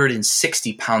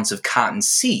 160 pounds of cotton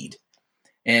seed.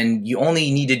 And you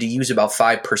only needed to use about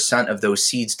 5% of those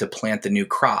seeds to plant the new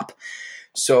crop.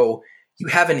 So you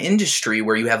have an industry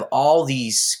where you have all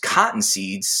these cotton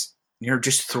seeds, and you're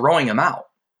just throwing them out.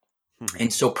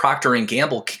 And so Procter &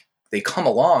 Gamble, they come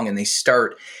along and they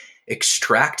start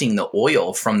extracting the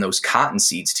oil from those cotton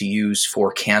seeds to use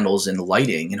for candles and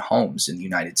lighting in homes in the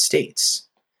United States.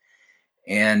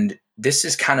 And this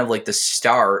is kind of like the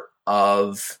start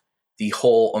of the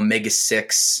whole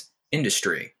omega-6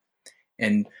 industry.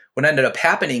 And what ended up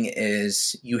happening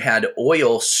is you had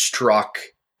oil struck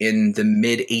in the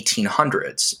mid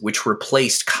 1800s, which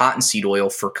replaced cottonseed oil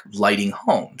for lighting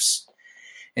homes.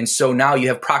 And so now you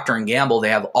have Procter & Gamble, they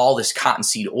have all this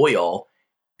cottonseed oil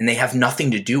and they have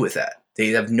nothing to do with it. They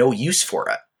have no use for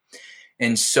it.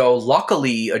 And so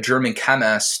luckily a German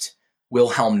chemist,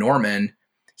 Wilhelm Norman,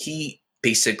 he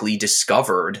basically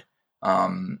discovered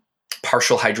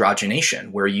partial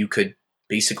hydrogenation, where you could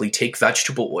basically take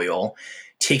vegetable oil,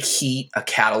 take heat, a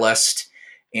catalyst,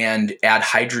 and add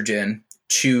hydrogen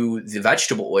to the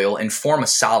vegetable oil and form a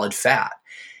solid fat.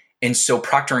 And so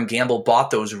Procter & Gamble bought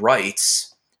those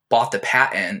rights, bought the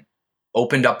patent,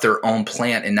 opened up their own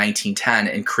plant in 1910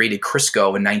 and created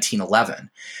Crisco in 1911,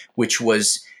 which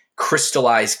was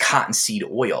crystallized cottonseed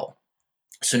oil.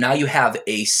 So now you have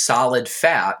a solid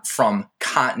fat from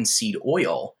cottonseed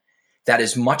oil that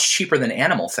is much cheaper than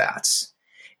animal fats.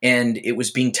 And it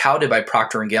was being touted by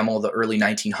Procter & Gamble in the early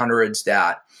 1900s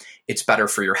that it's better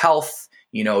for your health.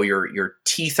 You know, your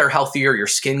teeth are healthier, your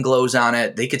skin glows on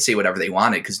it. They could say whatever they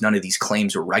wanted because none of these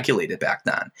claims were regulated back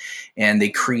then. And they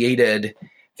created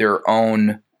their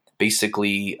own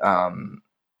basically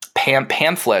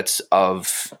pamphlets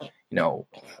of,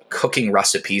 cooking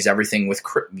recipes, everything with,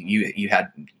 you had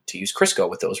to use Crisco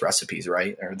with those recipes,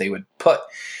 right? Or they would put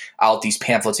out these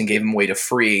pamphlets and gave them away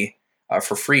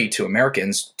for free to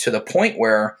Americans, to the point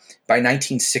where by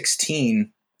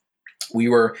 1916,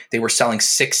 they were selling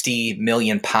 60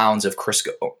 million pounds of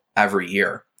Crisco every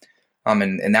year.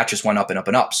 And that just went up and up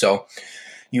and up. So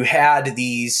you had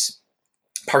these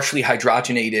partially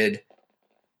hydrogenated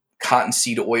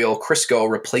cottonseed oil Crisco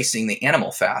replacing the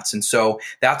animal fats. And so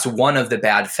that's one of the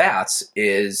bad fats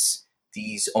is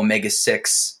these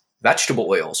omega-6 vegetable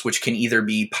oils, which can either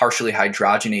be partially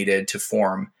hydrogenated to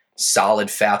form solid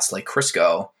fats like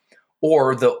Crisco,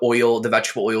 or the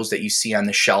vegetable oils that you see on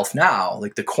the shelf now,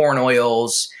 like the corn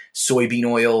oils, soybean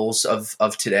oils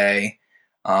of today.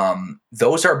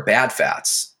 Those are bad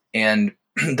fats. And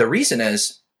the reason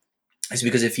is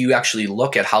because if you actually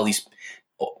look at how these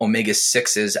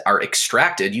omega-6s are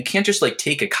extracted, you can't just like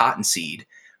take a cotton seed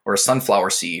or a sunflower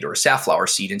seed or a safflower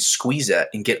seed and squeeze it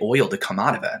and get oil to come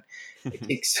out of it. It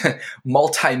takes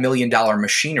multi-million-dollar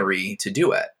machinery to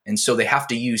do it. And so they have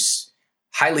to use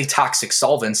highly toxic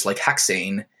solvents like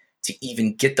hexane to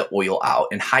even get the oil out,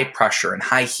 and high pressure and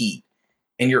high heat.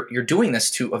 And you're doing this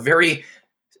to a very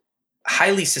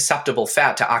highly susceptible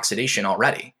fat to oxidation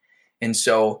already. And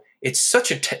so it's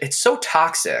so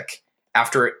toxic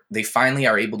after they finally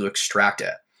are able to extract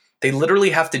it. They literally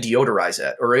have to deodorize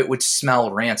it or it would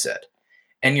smell rancid.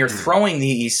 And you're throwing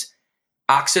these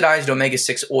oxidized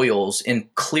omega-6 oils in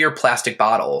clear plastic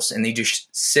bottles, and they just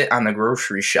sit on the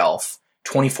grocery shelf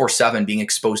 24/7 being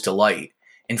exposed to light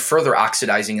and further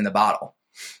oxidizing in the bottle.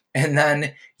 And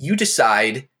then you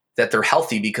decide that they're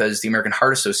healthy because the American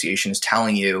Heart Association is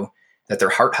telling you that they're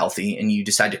heart healthy, and you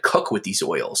decide to cook with these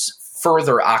oils,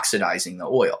 further oxidizing the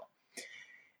oil.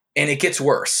 And it gets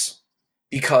worse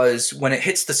because when it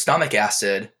hits the stomach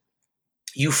acid,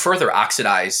 you further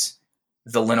oxidize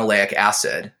the linoleic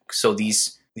acid. So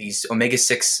these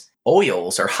omega-6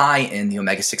 oils are high in the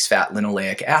omega-6 fat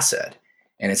linoleic acid,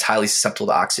 and it's highly susceptible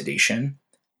to oxidation.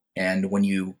 And when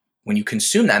you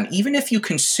consume them, even if you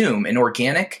consume an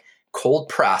organic,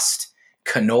 cold-pressed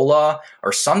canola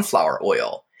or sunflower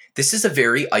oil, this is a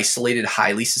very isolated,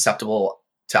 highly susceptible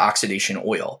to oxidation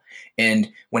oil.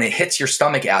 And when it hits your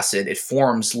stomach acid, it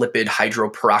forms lipid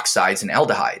hydroperoxides and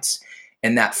aldehydes.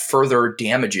 And that further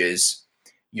damages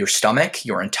your stomach,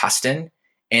 your intestine,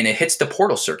 and it hits the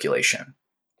portal circulation.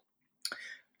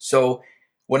 So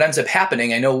what ends up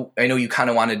happening, I know you kind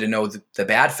of wanted to know the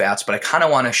bad fats, but I kind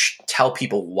of want to tell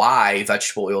people why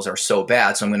vegetable oils are so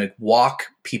bad. So I'm going to walk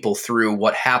people through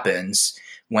what happens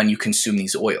when you consume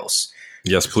these oils.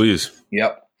 Yes, please.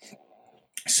 Yep.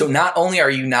 So not only are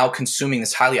you now consuming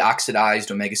this highly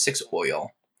oxidized omega-6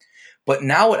 oil, but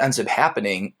now what ends up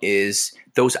happening is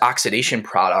those oxidation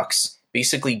products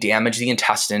basically damage the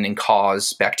intestine and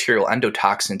cause bacterial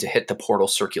endotoxin to hit the portal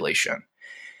circulation.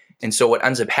 And so what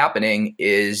ends up happening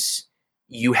is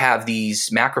you have these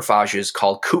macrophages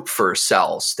called Kupffer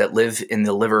cells that live in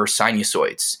the liver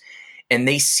sinusoids. And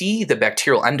they see the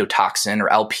bacterial endotoxin, or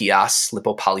LPS,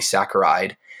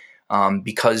 lipopolysaccharide,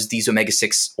 because these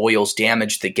omega-6 oils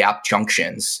damage the gap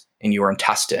junctions in your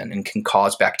intestine and can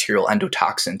cause bacterial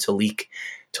endotoxin to leak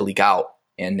out,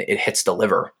 and it hits the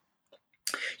liver.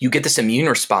 You get this immune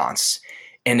response,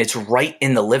 and it's right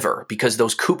in the liver because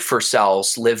those Kupffer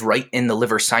cells live right in the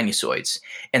liver sinusoids,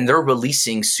 and they're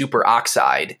releasing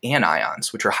superoxide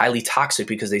anions, which are highly toxic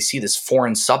because they see this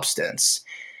foreign substance,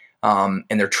 and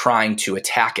they're trying to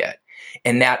attack it.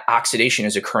 And that oxidation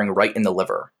is occurring right in the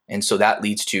liver. And so that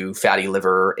leads to fatty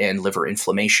liver and liver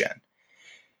inflammation.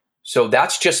 So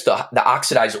that's just the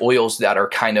oxidized oils that are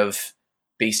kind of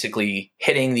basically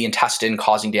hitting the intestine,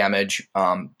 causing damage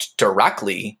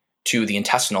directly to the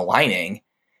intestinal lining,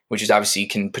 which is obviously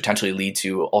can potentially lead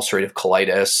to ulcerative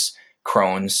colitis,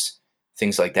 Crohn's,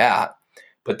 things like that.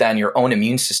 But then your own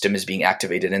immune system is being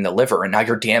activated in the liver, and now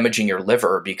you're damaging your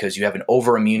liver because you have an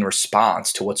overimmune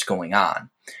response to what's going on.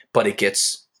 But it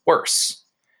gets worse.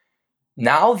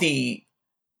 Now the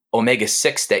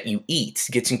omega-6 that you eat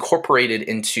gets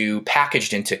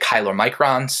packaged into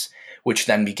chylomicrons, which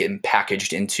then begin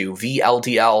packaged into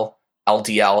VLDL,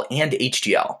 LDL, and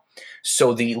HDL.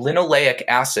 So the linoleic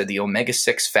acid, the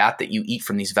omega-6 fat that you eat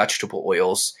from these vegetable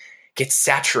oils, gets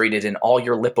saturated in all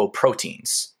your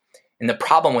lipoproteins. And the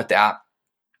problem with that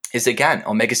is, again,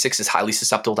 omega-6 is highly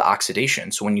susceptible to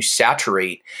oxidation. So when you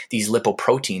saturate these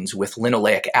lipoproteins with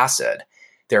linoleic acid,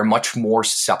 they're much more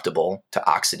susceptible to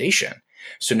oxidation.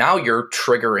 So now you're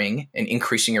triggering and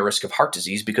increasing your risk of heart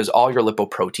disease because all your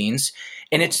lipoproteins,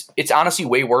 and it's honestly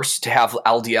way worse to have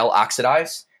LDL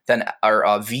oxidized or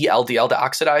VLDL to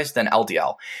oxidize than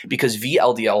LDL, because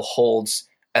VLDL holds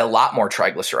a lot more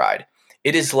triglyceride.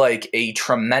 It is like a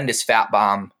tremendous fat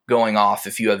bomb going off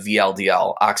if you have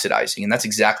VLDL oxidizing. And that's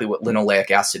exactly what linoleic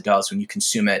acid does when you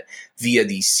consume it via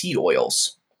these seed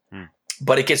oils.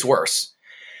 But it gets worse.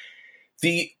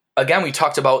 Again, we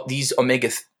talked about these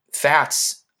omega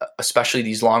fats, especially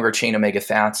these longer chain omega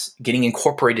fats, getting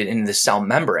incorporated into the cell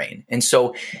membrane. And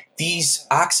so these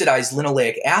oxidized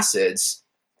linoleic acids,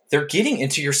 they're getting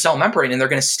into your cell membrane, and they're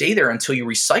going to stay there until you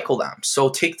recycle them. So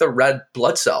take the red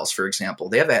blood cells, for example.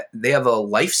 They have a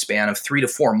lifespan of 3 to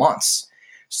 4 months.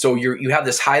 So you have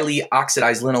this highly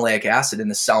oxidized linoleic acid in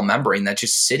the cell membrane that's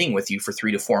just sitting with you for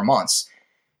 3 to 4 months,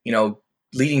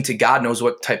 leading to God knows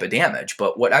what type of damage.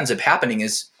 But what ends up happening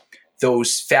is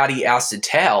those fatty acid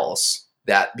tails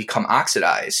that become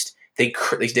oxidized, they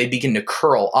begin to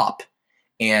curl up,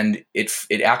 and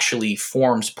it actually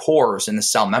forms pores in the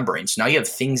cell membrane. So now you have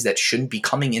things that shouldn't be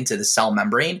coming into the cell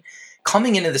membrane.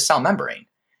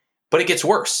 But it gets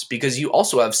worse because you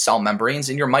also have cell membranes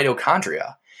in your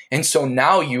mitochondria. And so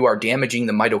now you are damaging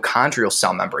the mitochondrial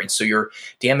cell membrane. So you're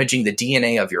damaging the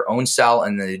DNA of your own cell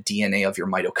and the DNA of your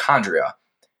mitochondria.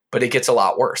 But it gets a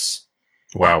lot worse.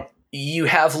 Wow. You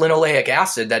have linoleic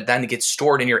acid that then gets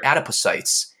stored in your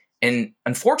adipocytes. And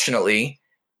unfortunately,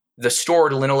 the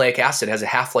stored linoleic acid has a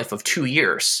half-life of 2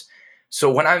 years.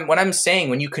 So when I'm saying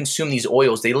when you consume these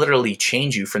oils, they literally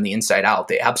change you from the inside out.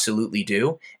 They absolutely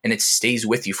do. And it stays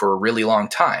with you for a really long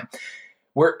time.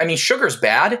 Sugar's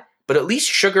bad, but at least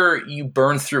sugar, you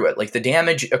burn through it. Like, the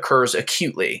damage occurs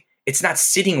acutely. It's not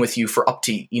sitting with you for up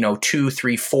to 2,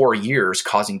 3, 4 years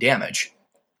causing damage.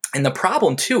 And the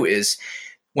problem too is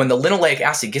when the linoleic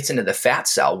acid gets into the fat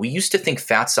cell, we used to think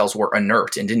fat cells were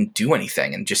inert and didn't do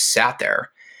anything and just sat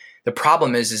there. The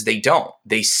problem is they don't.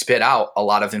 They spit out a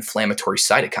lot of inflammatory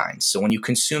cytokines. So when you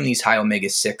consume these high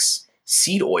omega-6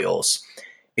 seed oils,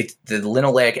 the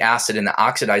linoleic acid and the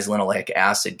oxidized linoleic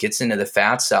acid gets into the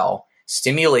fat cell,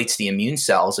 stimulates the immune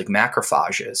cells like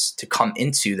macrophages to come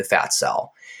into the fat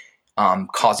cell,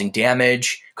 causing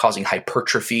damage, causing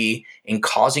hypertrophy, and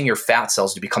causing your fat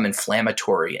cells to become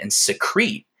inflammatory and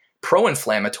secrete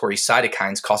pro-inflammatory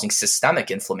cytokines, causing systemic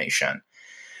inflammation.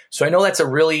 So I know that's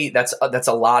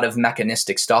a lot of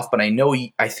mechanistic stuff, but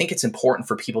I think it's important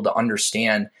for people to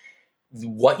understand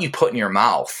what you put in your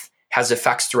mouth has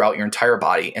effects throughout your entire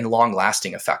body, and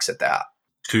long-lasting effects at that.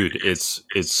 Dude, it's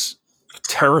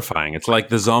terrifying. It's like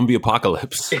the zombie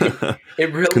apocalypse.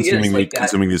 It really is like that.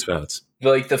 Consuming these fats.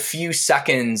 Like the few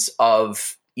seconds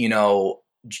of,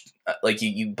 like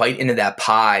you bite into that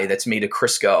pie that's made of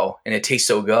Crisco and it tastes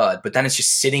so good, but then it's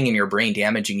just sitting in your brain,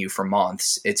 damaging you for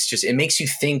months. It makes you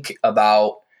think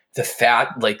about the fat,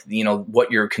 like,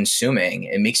 what you're consuming,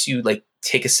 it makes you like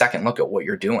take a second look at what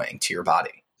you're doing to your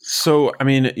body. So, I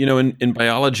mean, in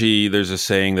biology, there's a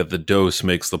saying that the dose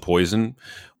makes the poison.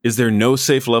 Is there no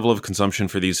safe level of consumption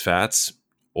for these fats?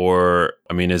 Or,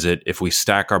 I mean, is it if we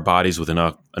stack our bodies with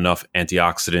enough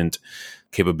antioxidant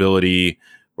capability,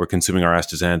 we're consuming our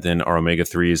astaxanthin, our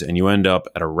omega-3s, and you end up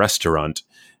at a restaurant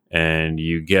and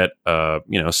you get a,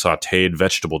 sauteed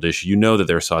vegetable dish, that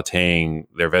they're sauteing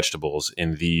their vegetables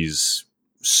in these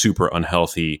super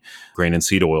unhealthy grain and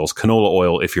seed oils, canola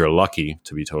oil, if you're lucky,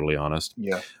 to be totally honest.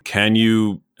 Yeah. Can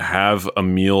you have a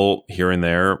meal here and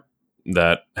there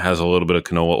that has a little bit of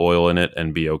canola oil in it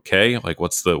and be okay? Like,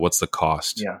 what's the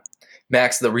cost? Yeah.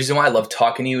 Max, the reason why I love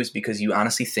talking to you is because you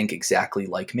honestly think exactly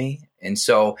like me. And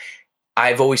so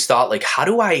I've always thought, like, how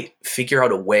do I figure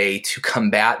out a way to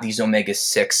combat these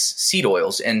omega-6 seed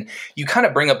oils? And you kind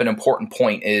of bring up an important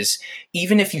point is,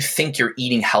 even if you think you're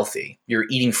eating healthy, you're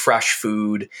eating fresh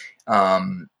food,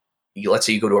 let's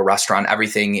say you go to a restaurant,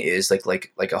 everything is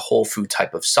like a whole food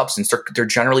type of substance. They're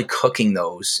generally cooking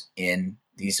those in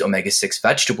these omega-6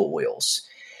 vegetable oils.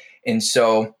 And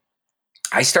so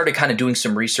I started kind of doing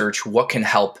some research, what can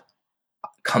help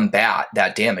combat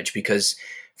that damage? Because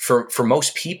for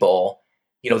most people,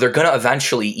 they're going to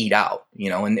eventually eat out,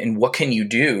 and what can you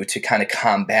do to kind of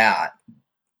combat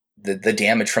the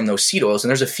damage from those seed oils? And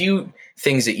there's a few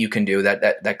things that you can do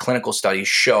that clinical studies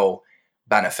show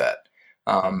benefit.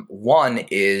 One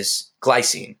is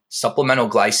glycine. Supplemental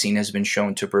glycine has been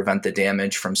shown to prevent the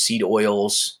damage from seed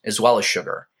oils as well as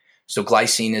sugar. So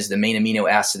glycine is the main amino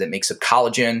acid that makes up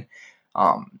collagen,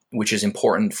 which is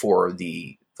important for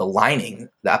the lining,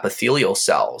 the epithelial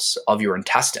cells of your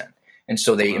intestine. And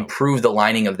so they improve the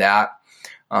lining of that.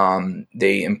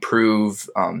 They improve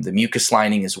the mucus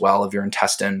lining as well of your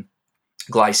intestine.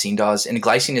 Glycine does. And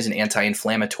glycine is an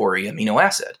anti-inflammatory amino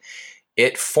acid.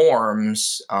 It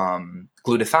forms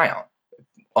glutathione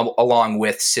along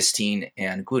with cysteine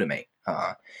and glutamate.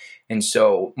 And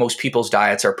so most people's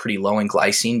diets are pretty low in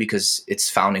glycine because it's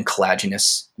found in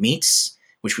collagenous meats,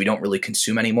 which we don't really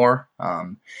consume anymore.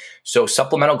 So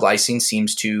supplemental glycine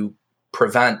seems to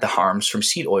prevent the harms from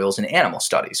seed oils in animal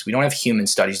studies. We don't have human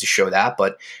studies to show that,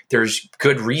 but there's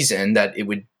good reason that it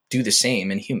would do the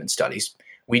same in human studies.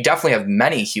 We definitely have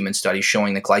many human studies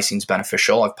showing that glycine is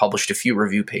beneficial. I've published a few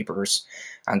review papers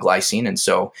on glycine. And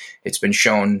so it's been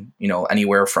shown,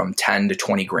 anywhere from 10 to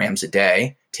 20 grams a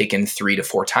day, taken 3 to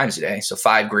 4 times a day. So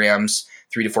 5 grams,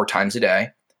 3 to 4 times a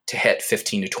day to hit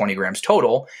 15 to 20 grams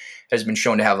total has been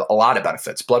shown to have a lot of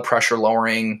benefits. Blood pressure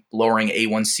lowering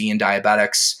A1C in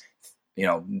diabetics,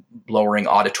 lowering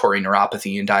auditory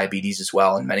neuropathy and diabetes as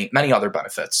well, and many, many other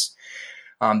benefits.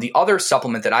 The other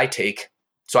supplement that I take,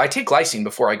 so I take glycine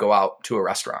before I go out to a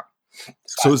restaurant.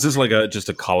 So is this like just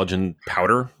a collagen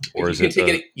powder, or is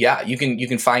it? Yeah, you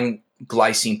can find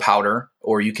glycine powder,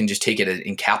 or you can just take it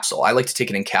in capsule. I like to take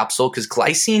it in capsule because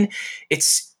glycine,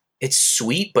 it's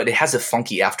sweet, but it has a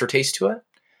funky aftertaste to it.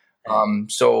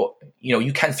 So,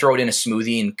 you can throw it in a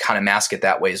smoothie and kind of mask it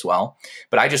that way as well.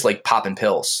 But I just like popping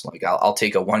pills. Like I'll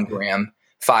take a 1 gram,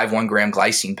 1 gram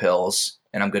glycine pills,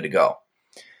 and I'm good to go.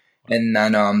 And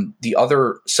then the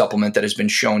other supplement that has been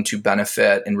shown to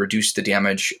benefit and reduce the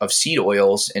damage of seed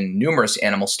oils in numerous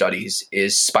animal studies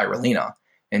is spirulina.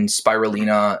 And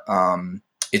spirulina,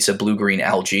 it's a blue-green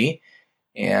algae,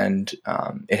 and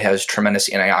it has tremendous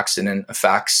antioxidant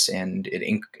effects, and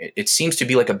it seems to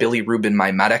be like a bilirubin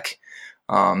mimetic.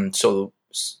 So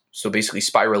basically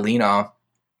spirulina,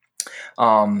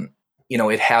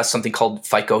 it has something called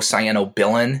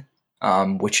phycocyanobillin,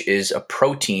 which is a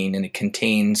protein, and it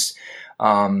contains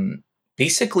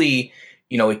basically,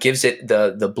 it gives it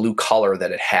the blue color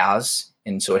that it has.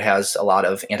 And so it has a lot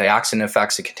of antioxidant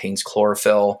effects. It contains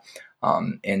chlorophyll,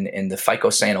 and the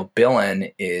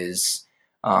phycocyanobillin is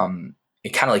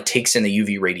it kind of like takes in the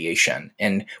UV radiation.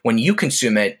 And when you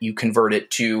consume it, you convert it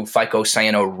to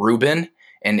phycocyanorubin,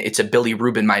 and it's a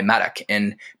bilirubin mimetic.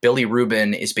 And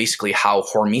bilirubin is basically how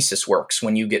hormesis works.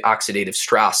 When you get oxidative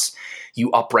stress, you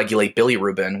upregulate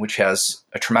bilirubin, which has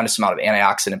a tremendous amount of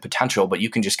antioxidant potential, but you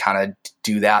can just kind of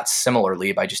do that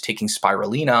similarly by just taking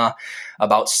spirulina.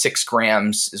 About 6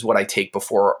 grams is what I take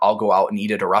before I'll go out and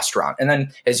eat at a restaurant. And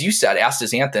then, as you said,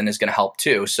 astaxanthin is going to help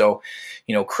too. So,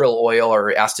 krill oil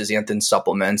or astaxanthin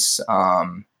supplements,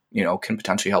 can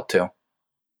potentially help too.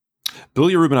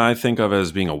 Bilirubin I think of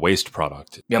as being a waste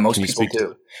product. Yeah, most people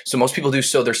do. So most people do.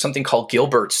 So there's something called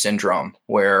Gilbert syndrome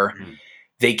where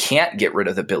they can't get rid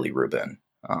of the bilirubin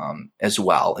as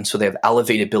well. And so they have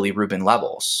elevated bilirubin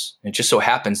levels. It just so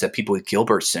happens that people with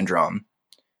Gilbert syndrome,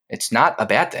 it's not a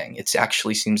bad thing. It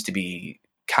actually seems to be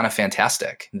kind of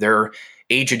fantastic. Their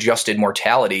age-adjusted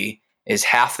mortality is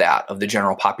half that of the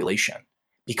general population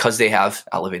because they have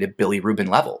elevated bilirubin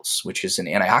levels, which is an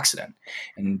antioxidant,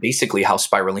 and basically how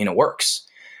spirulina works.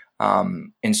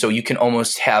 And so you can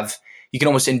almost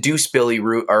induce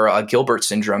bilirubin or Gilbert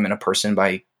syndrome in a person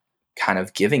by kind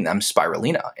of giving them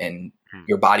spirulina and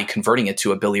your body converting it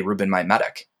to a bilirubin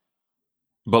mimetic.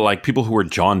 But like people who are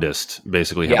jaundiced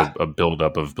basically have a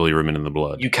buildup of bilirubin in the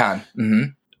blood. You can. Mm-hmm.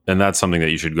 And that's something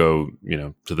that you should go,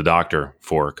 to the doctor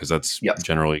for, because that's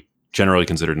generally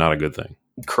considered not a good thing.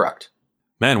 Correct.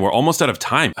 Man, we're almost out of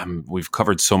time. We've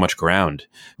covered so much ground.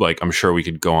 Like, I'm sure we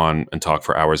could go on and talk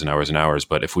for hours and hours and hours,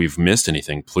 but if we've missed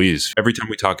anything, please. Every time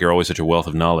we talk, you're always such a wealth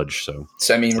of knowledge. So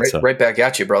I mean, right back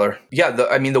at you, brother. Yeah,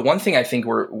 the one thing I think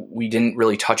we didn't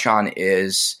really touch on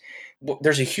is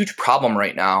there's a huge problem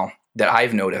right now that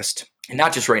I've noticed, and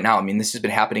not just right now. I mean, this has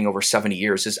been happening over 70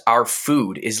 years, is our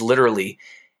food is literally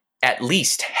at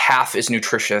least half as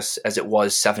nutritious as it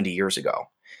was 70 years ago.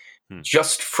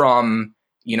 Just from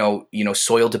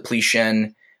soil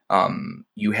depletion.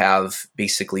 You have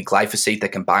basically glyphosate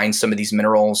that can bind some of these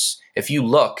minerals. If you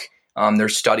look,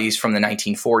 there's studies from the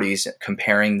 1940s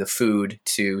comparing the food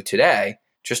to today,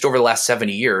 just over the last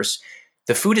 70 years,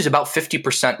 the food is about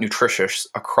 50% nutritious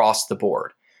across the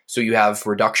board. So you have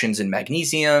reductions in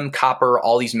magnesium, copper,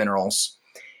 all these minerals.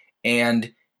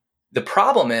 And the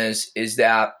problem is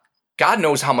that God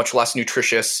knows how much less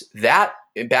nutritious that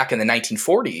back in the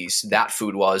 1940s, that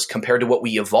food was compared to what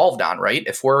we evolved on, right?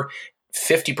 If we're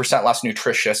 50% less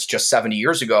nutritious just 70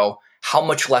 years ago, how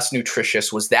much less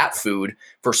nutritious was that food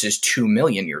versus 2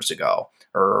 million years ago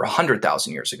or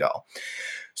 100,000 years ago?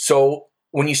 So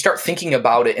when you start thinking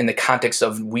about it in the context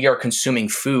of we are consuming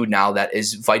food now that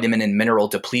is vitamin and mineral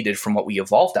depleted from what we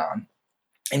evolved on,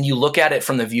 and you look at it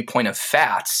from the viewpoint of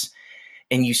fats,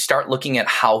 and you start looking at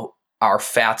how our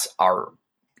fats are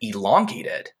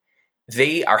elongated,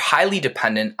 they are highly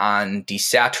dependent on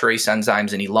desaturase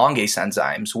enzymes and elongase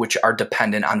enzymes, which are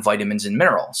dependent on vitamins and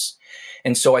minerals.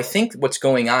 And so I think what's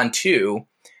going on too,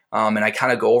 and I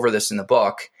kind of go over this in the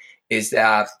book, is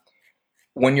that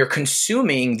when you're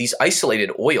consuming these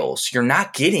isolated oils, you're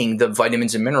not getting the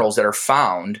vitamins and minerals that are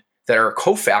found that are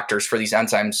cofactors for these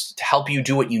enzymes to help you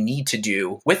do what you need to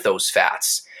do with those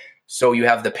fats. So you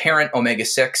have the parent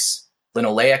omega-6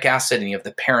 linoleic acid, and you have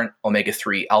the parent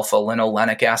omega-3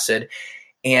 alpha-linolenic acid.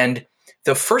 And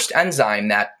the first enzyme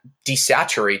that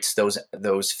desaturates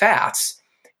those fats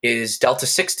is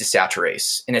delta-6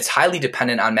 desaturase, and it's highly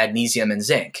dependent on magnesium and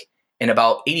zinc. And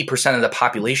about 80% of the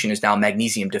population is now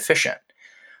magnesium deficient.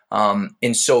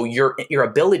 And so your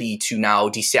ability to now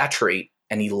desaturate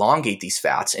and elongate these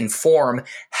fats and form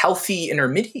healthy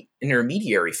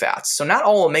intermediary fats. So not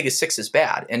all omega-6 is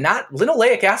bad, and not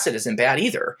linoleic acid isn't bad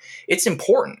either. It's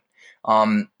important.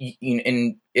 And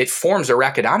it forms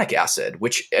arachidonic acid,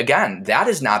 which again, that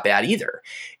is not bad either.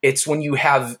 It's when you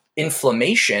have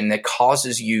inflammation that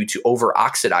causes you to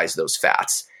over-oxidize those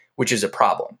fats, which is a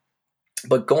problem.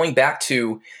 But going back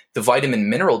to the vitamin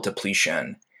mineral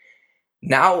depletion,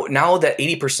 now that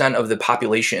 80% of the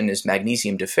population is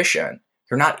magnesium deficient,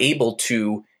 you're not able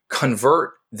to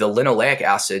convert the linoleic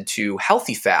acid to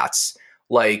healthy fats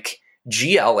like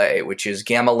GLA, which is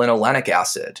gamma-linolenic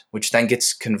acid, which then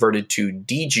gets converted to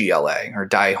DGLA, or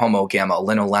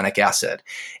dihomogamma-linolenic acid.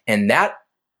 And that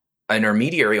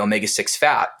intermediary omega-6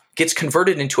 fat gets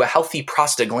converted into a healthy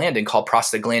prostaglandin called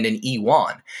prostaglandin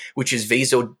E1, which is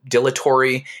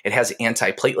vasodilatory. It has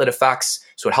antiplatelet effects,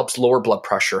 so it helps lower blood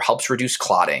pressure, helps reduce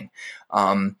clotting.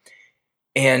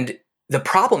 And the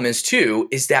problem is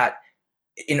that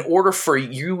in order for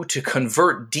you to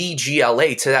convert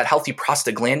DGLA to that healthy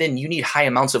prostaglandin, you need high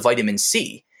amounts of vitamin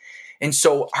C. And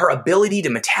so our ability to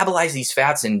metabolize these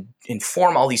fats and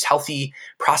form all these healthy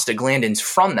prostaglandins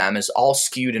from them is all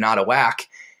skewed and out of whack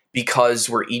because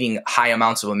we're eating high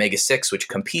amounts of omega-6, which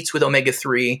competes with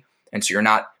omega-3. And so you're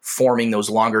not forming those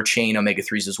longer chain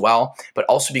omega-3s as well, but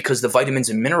also because the vitamins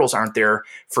and minerals aren't there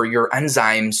for your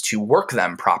enzymes to work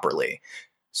them properly.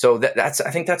 So I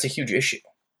think that's a huge issue.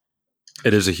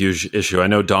 It is a huge issue. I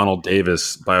know Donald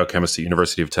Davis, biochemist at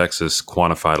University of Texas,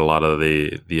 quantified a lot of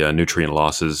the nutrient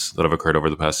losses that have occurred over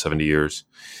the past 70 years.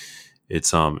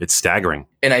 It's staggering.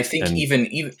 And I think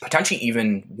even potentially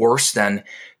even worse than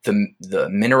the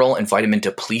mineral and vitamin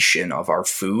depletion of our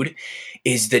food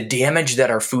is the damage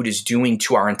that our food is doing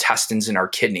to our intestines and our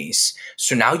kidneys.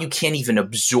 So now you can't even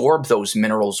absorb those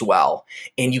minerals well,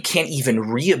 and you can't even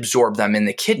reabsorb them in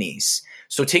the kidneys.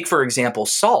 So take, for example,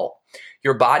 salt.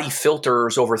 Your body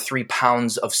filters over 3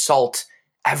 pounds of salt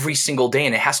every single day,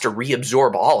 and it has to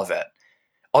reabsorb all of it.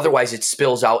 Otherwise, it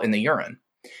spills out in the urine.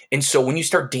 And so when you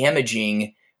start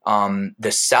damaging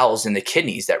the cells in the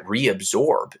kidneys that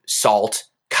reabsorb salt,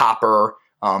 copper,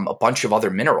 a bunch of other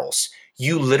minerals,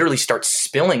 you literally start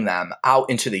spilling them out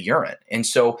into the urine. And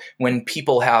so when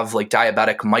people have like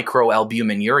diabetic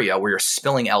microalbuminuria, where you're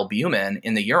spilling albumin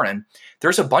in the urine,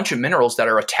 there's a bunch of minerals that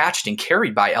are attached and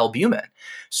carried by albumin.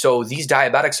 So these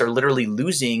diabetics are literally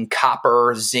losing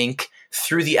copper, zinc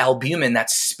through the albumin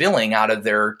that's spilling out of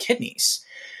their kidneys.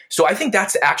 So I think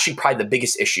that's actually probably the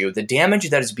biggest issue. The damage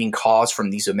that is being caused from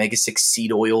these omega-6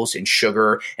 seed oils and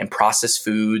sugar and processed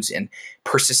foods and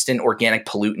persistent organic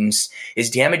pollutants is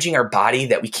damaging our body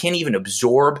that we can't even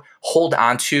absorb, hold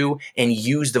onto, and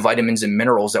use the vitamins and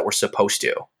minerals that we're supposed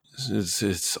to.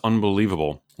 It's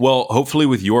unbelievable. Well, hopefully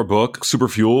with your book,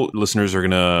 Superfuel, listeners are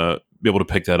going to be able to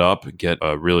pick that up, get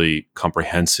a really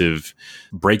comprehensive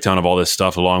breakdown of all this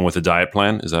stuff along with a diet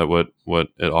plan. Is that what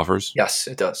it offers? Yes,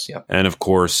 it does. Yeah. And of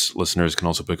course, listeners can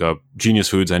also pick up Genius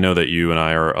Foods. I know that you and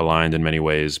I are aligned in many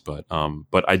ways, but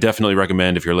I definitely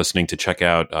recommend, if you're listening, to check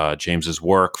out James's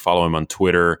work, follow him on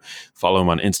Twitter, follow him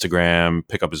on Instagram,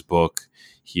 pick up his book.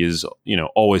 He is,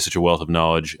 always such a wealth of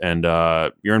knowledge, and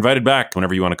you're invited back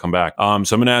whenever you want to come back. So I'm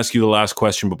going to ask you the last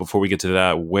question, but before we get to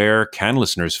that, where can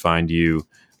listeners find you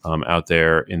out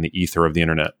there in the ether of the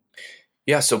internet?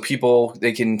 Yeah, so people,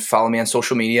 they can follow me on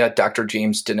social media, Dr.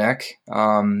 James DiNic.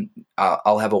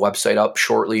 I'll have a website up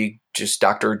shortly, just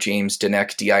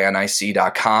drjamesdinic,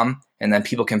 DINIC.com. And then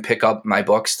people can pick up my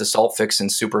books, The Salt Fix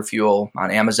and Superfuel, on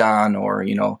Amazon, or,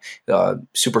 the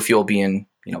Superfuel being,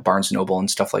 Barnes & Noble and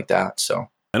stuff like that. So.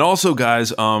 And also, guys,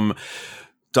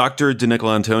 Dr.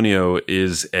 DiNicolantonio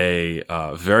is a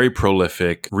very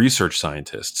prolific research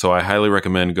scientist. So I highly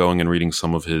recommend going and reading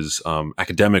some of his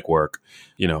academic work.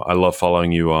 I love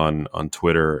following you on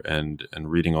Twitter and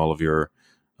reading all of your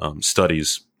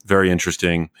studies. Very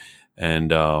interesting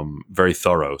and very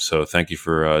thorough. So thank you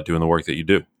for doing the work that you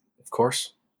do. Of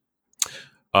course.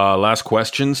 Last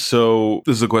question. So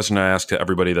this is a question I ask to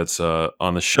everybody that's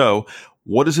on the show.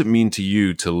 What does it mean to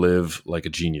you to live like a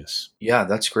genius? Yeah,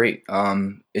 that's great.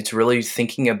 It's really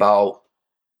thinking about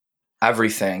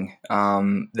everything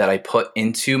that I put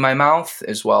into my mouth,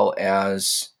 as well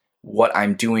as what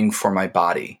I'm doing for my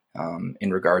body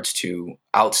in regards to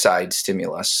outside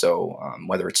stimulus. So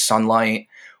whether it's sunlight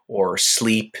or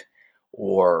sleep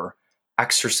or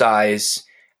exercise,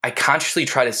 I consciously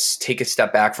try to take a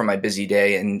step back from my busy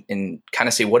day and kind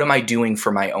of say, what am I doing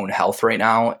for my own health right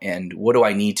now? And what do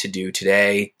I need to do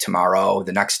today, tomorrow,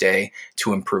 the next day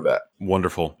to improve it?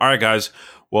 Wonderful. All right, guys.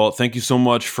 Well, thank you so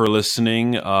much for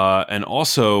listening. And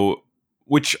also,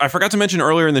 which I forgot to mention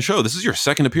earlier in the show, this is your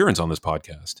second appearance on this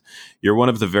podcast. You're one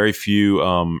of the very few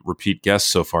repeat guests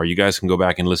so far. You guys can go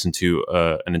back and listen to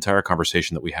an entire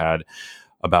conversation that we had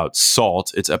about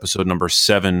salt. It's episode number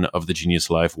 7 of The Genius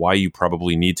Life, Why You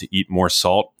Probably Need to Eat More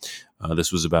Salt.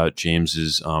 This was about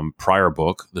James's prior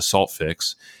book, The Salt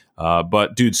Fix.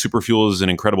 But dude, Superfuel is an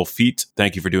incredible feat.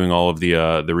 Thank you for doing all of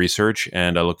the research,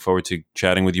 and I look forward to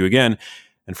chatting with you again.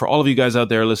 And for all of you guys out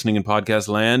there listening in podcast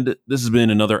land, this has been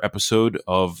another episode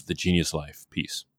of The Genius Life. Peace.